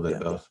do a little bit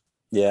of both.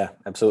 Yeah,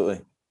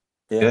 absolutely.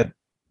 Yeah. Good.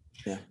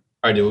 Yeah.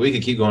 All right, dude, we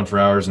could keep going for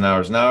hours and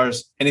hours and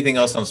hours. Anything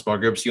else on small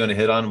groups you want to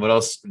hit on? What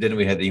else didn't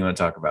we hit that you want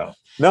to talk about?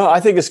 No, I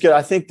think it's good.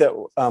 I think that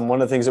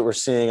one of the things that we're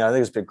seeing, I think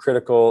it's been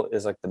critical,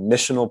 is like the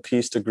missional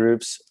piece to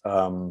groups.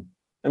 I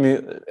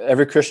mean,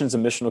 every Christian's a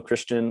missional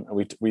Christian.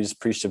 We just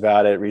preached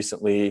about it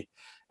recently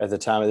at the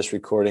time of this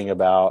recording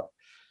about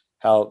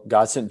how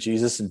God sent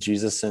Jesus and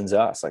Jesus sends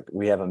us. Like,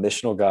 we have a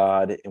missional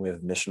God and we have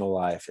a missional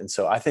life. And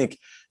so I think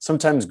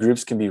sometimes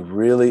groups can be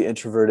really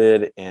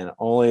introverted and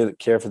only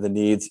care for the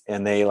needs,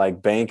 and they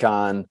bank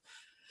on,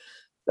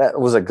 that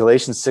was a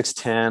Galatians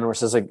 6:10, where it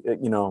says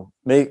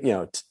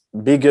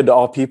be good to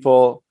all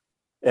people,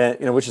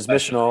 and which is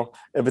missional.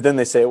 But then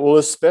they say, well,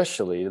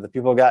 especially to the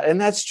people of God. And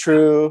that's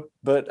true.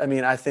 But I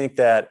mean, I think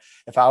that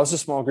if I was a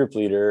small group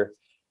leader,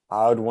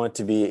 I would want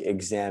to be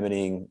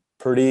examining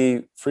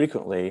pretty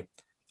frequently,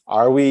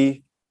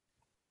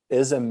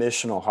 is a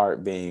missional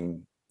heart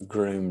being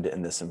groomed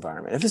in this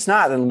environment? If it's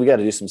not, then we got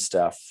to do some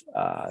stuff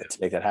to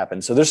make that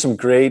happen. So there's some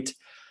great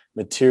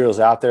materials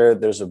out there.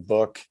 There's a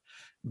book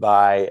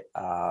by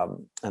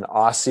an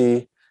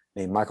Aussie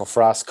named Michael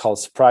Frost called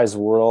Surprise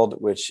World,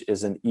 which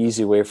is an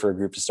easy way for a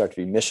group to start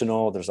to be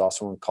missional. There's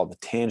also one called The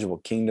Tangible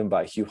Kingdom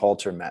by Hugh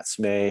Halter and Matt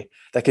Smay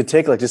that could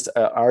take just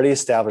an already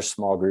established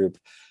small group,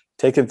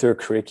 take them through a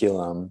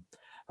curriculum,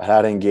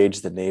 how to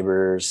engage the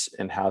neighbors,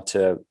 and how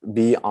to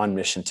be on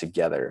mission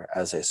together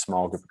as a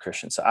small group of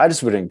Christians. So I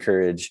just would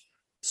encourage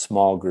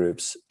small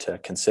groups to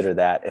consider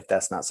that if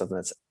that's not something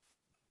that's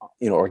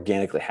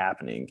organically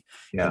happening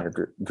in our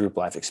group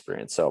life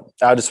experience. So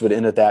I just would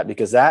end at that,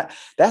 because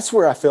that's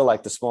where I feel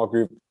like the small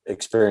group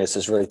experience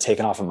has really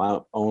taken off in my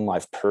own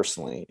life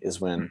personally,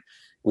 is when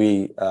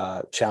we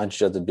challenge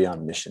each other to be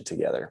on mission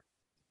together.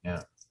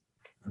 Yeah,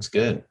 that's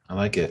good. I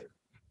like it.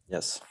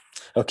 Yes.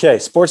 Okay,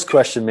 sports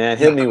question, man.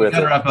 Hit me with it.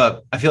 Gotta wrap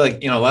up. I feel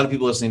like a lot of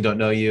people listening don't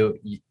know you.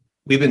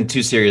 We've been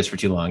too serious for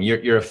too long.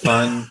 You're a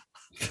fun,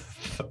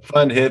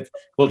 hip,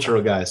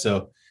 cultural guy.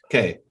 So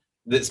okay,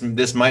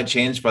 this might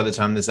change by the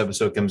time this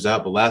episode comes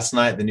out. But last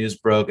night the news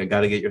broke. I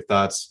got to get your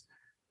thoughts.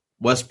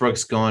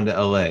 Westbrook's going to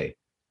LA.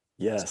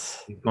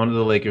 Yes, he's going to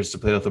the Lakers to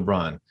play with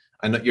LeBron.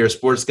 I know you're a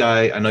sports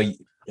guy. I know.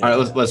 All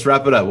right, let's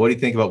wrap it up. What do you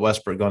think about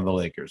Westbrook going to the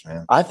Lakers,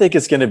 man? I think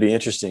it's going to be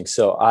interesting.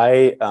 So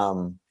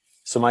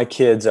So my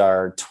kids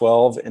are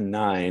 12 and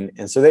 9.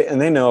 And so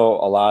they know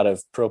a lot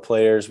of pro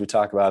players. We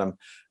talk about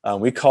them.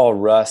 We call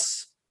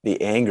Russ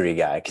the angry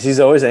guy, because he's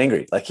always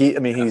angry.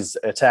 He's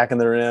attacking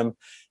the rim.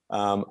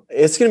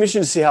 It's going to be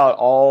interesting to see how it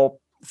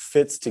all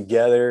fits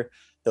together.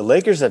 The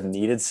Lakers have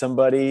needed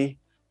somebody.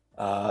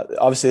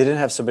 Obviously they didn't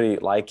have somebody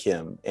like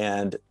him.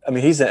 And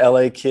he's an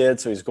LA kid,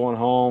 so he's going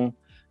home.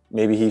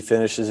 Maybe he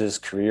finishes his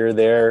career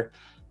there.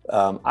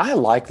 I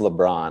like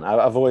LeBron.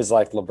 I've always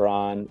liked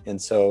LeBron.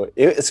 And so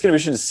it's going to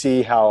be interesting to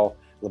see how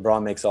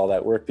LeBron makes all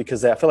that work,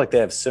 because I feel like they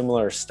have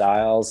similar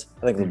styles.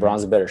 I think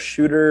LeBron's a better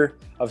shooter.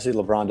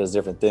 Obviously, LeBron does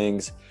different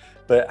things.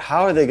 But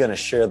how are they going to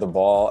share the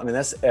ball? I mean,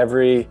 that's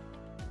every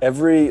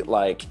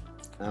like,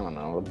 I don't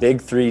know, a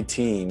big three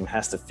team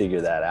has to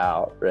figure that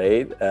out,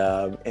 right?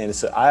 And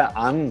so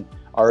I'm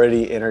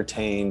already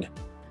entertained,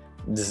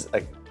 just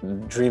like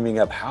dreaming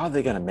up how are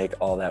they going to make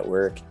all that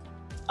work.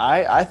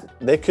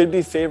 They could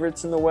be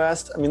favorites in the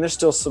West. I mean, there's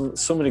still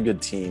so many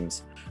good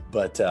teams,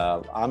 but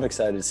I'm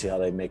excited to see how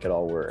they make it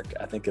all work.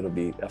 I think it'll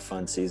be a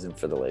fun season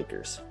for the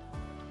Lakers.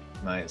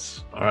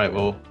 Nice. All right.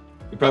 Well,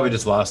 we probably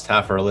just lost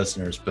half our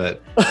listeners,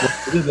 but we'll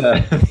do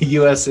the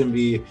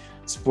USMB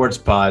Sports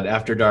Pod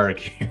after dark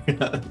here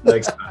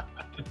next time.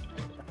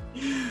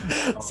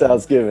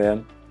 Sounds good,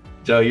 man.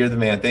 Joe, you're the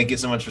man. Thank you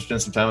so much for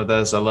spending some time with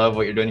us. I love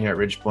what you're doing here at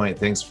Ridgepoint.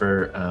 Thanks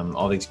for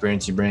all the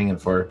experience you bring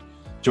and for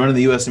joining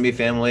the USMB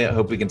family. I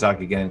hope we can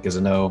talk again, because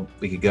I know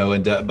we could go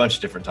into a bunch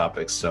of different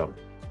topics. So,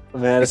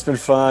 man, it's been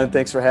fun.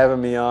 Thanks for having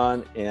me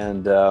on.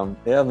 And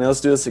yeah, man,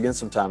 let's do this again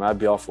sometime. I'd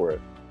be all for it.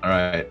 All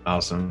right.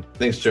 Awesome.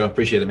 Thanks, Joe.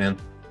 Appreciate it, man.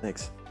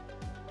 Thanks.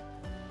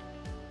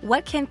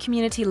 What can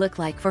community look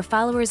like for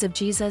followers of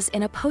Jesus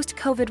in a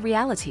post-COVID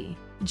reality?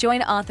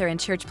 Join author and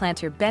church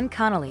planter Ben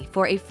Connolly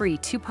for a free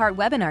 2-part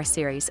webinar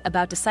series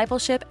about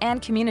discipleship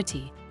and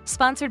community,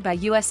 sponsored by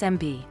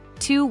USMB.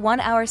 2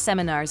 one-hour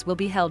seminars will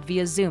be held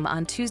via Zoom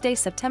on Tuesday,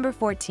 September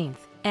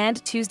 14th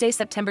and Tuesday,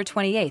 September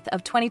 28th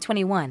of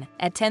 2021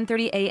 at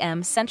 10:30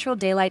 a.m. Central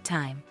Daylight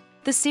Time.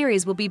 The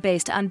series will be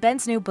based on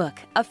Ben's new book,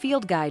 A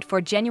Field Guide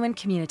for Genuine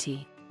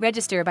Community.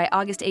 Register by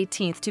August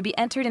 18th to be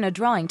entered in a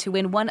drawing to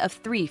win one of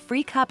 3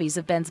 free copies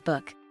of Ben's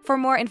book. For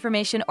more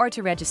information or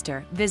to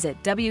register,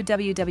 visit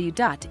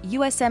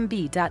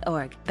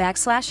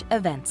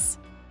www.usmb.org/events.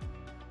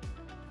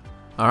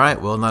 All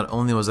right. Well, not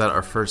only was that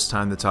our first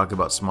time to talk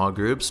about small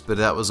groups, but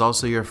that was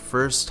also your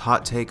first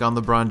hot take on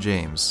LeBron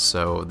James.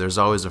 So there's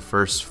always a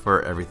first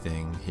for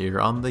everything here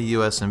on the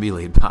USMB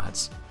Lead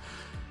Pods.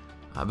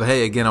 But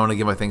hey, again, I want to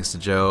give my thanks to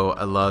Joe.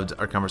 I loved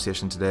our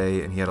conversation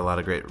today, and he had a lot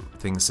of great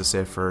things to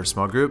say for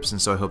small groups.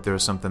 And so I hope there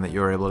was something that you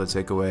were able to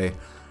take away,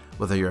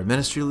 whether you're a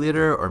ministry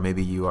leader or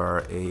maybe you are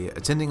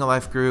attending a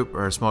life group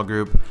or a small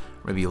group, or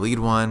maybe you lead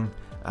one.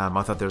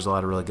 I thought there was a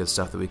lot of really good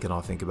stuff that we can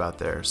all think about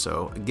there.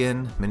 So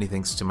again, many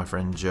thanks to my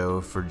friend Joe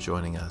for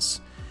joining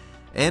us.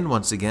 And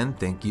once again,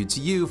 thank you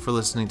to you for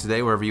listening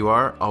today, wherever you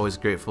are. Always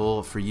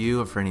grateful for you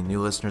and for any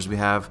new listeners we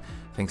have.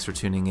 Thanks for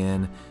tuning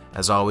in.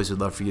 As always, we'd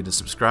love for you to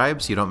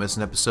subscribe so you don't miss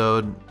an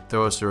episode.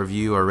 Throw us a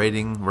review or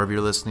rating wherever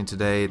you're listening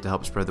today to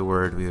help spread the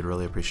word. We would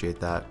really appreciate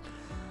that.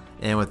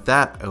 And with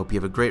that, I hope you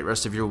have a great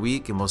rest of your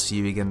week, and we'll see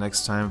you again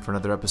next time for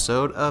another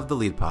episode of the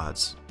Lead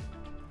Pods.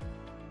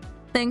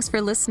 Thanks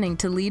for listening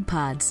to Lead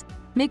Pods.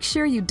 Make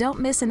sure you don't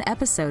miss an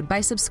episode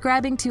by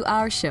subscribing to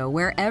our show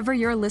wherever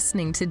you're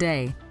listening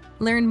today.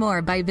 Learn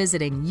more by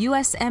visiting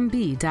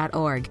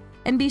usmb.org.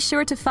 And be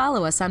sure to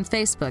follow us on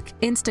Facebook,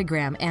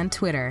 Instagram, and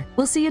Twitter.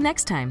 We'll see you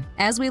next time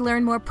as we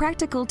learn more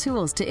practical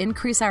tools to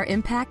increase our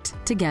impact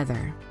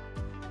together.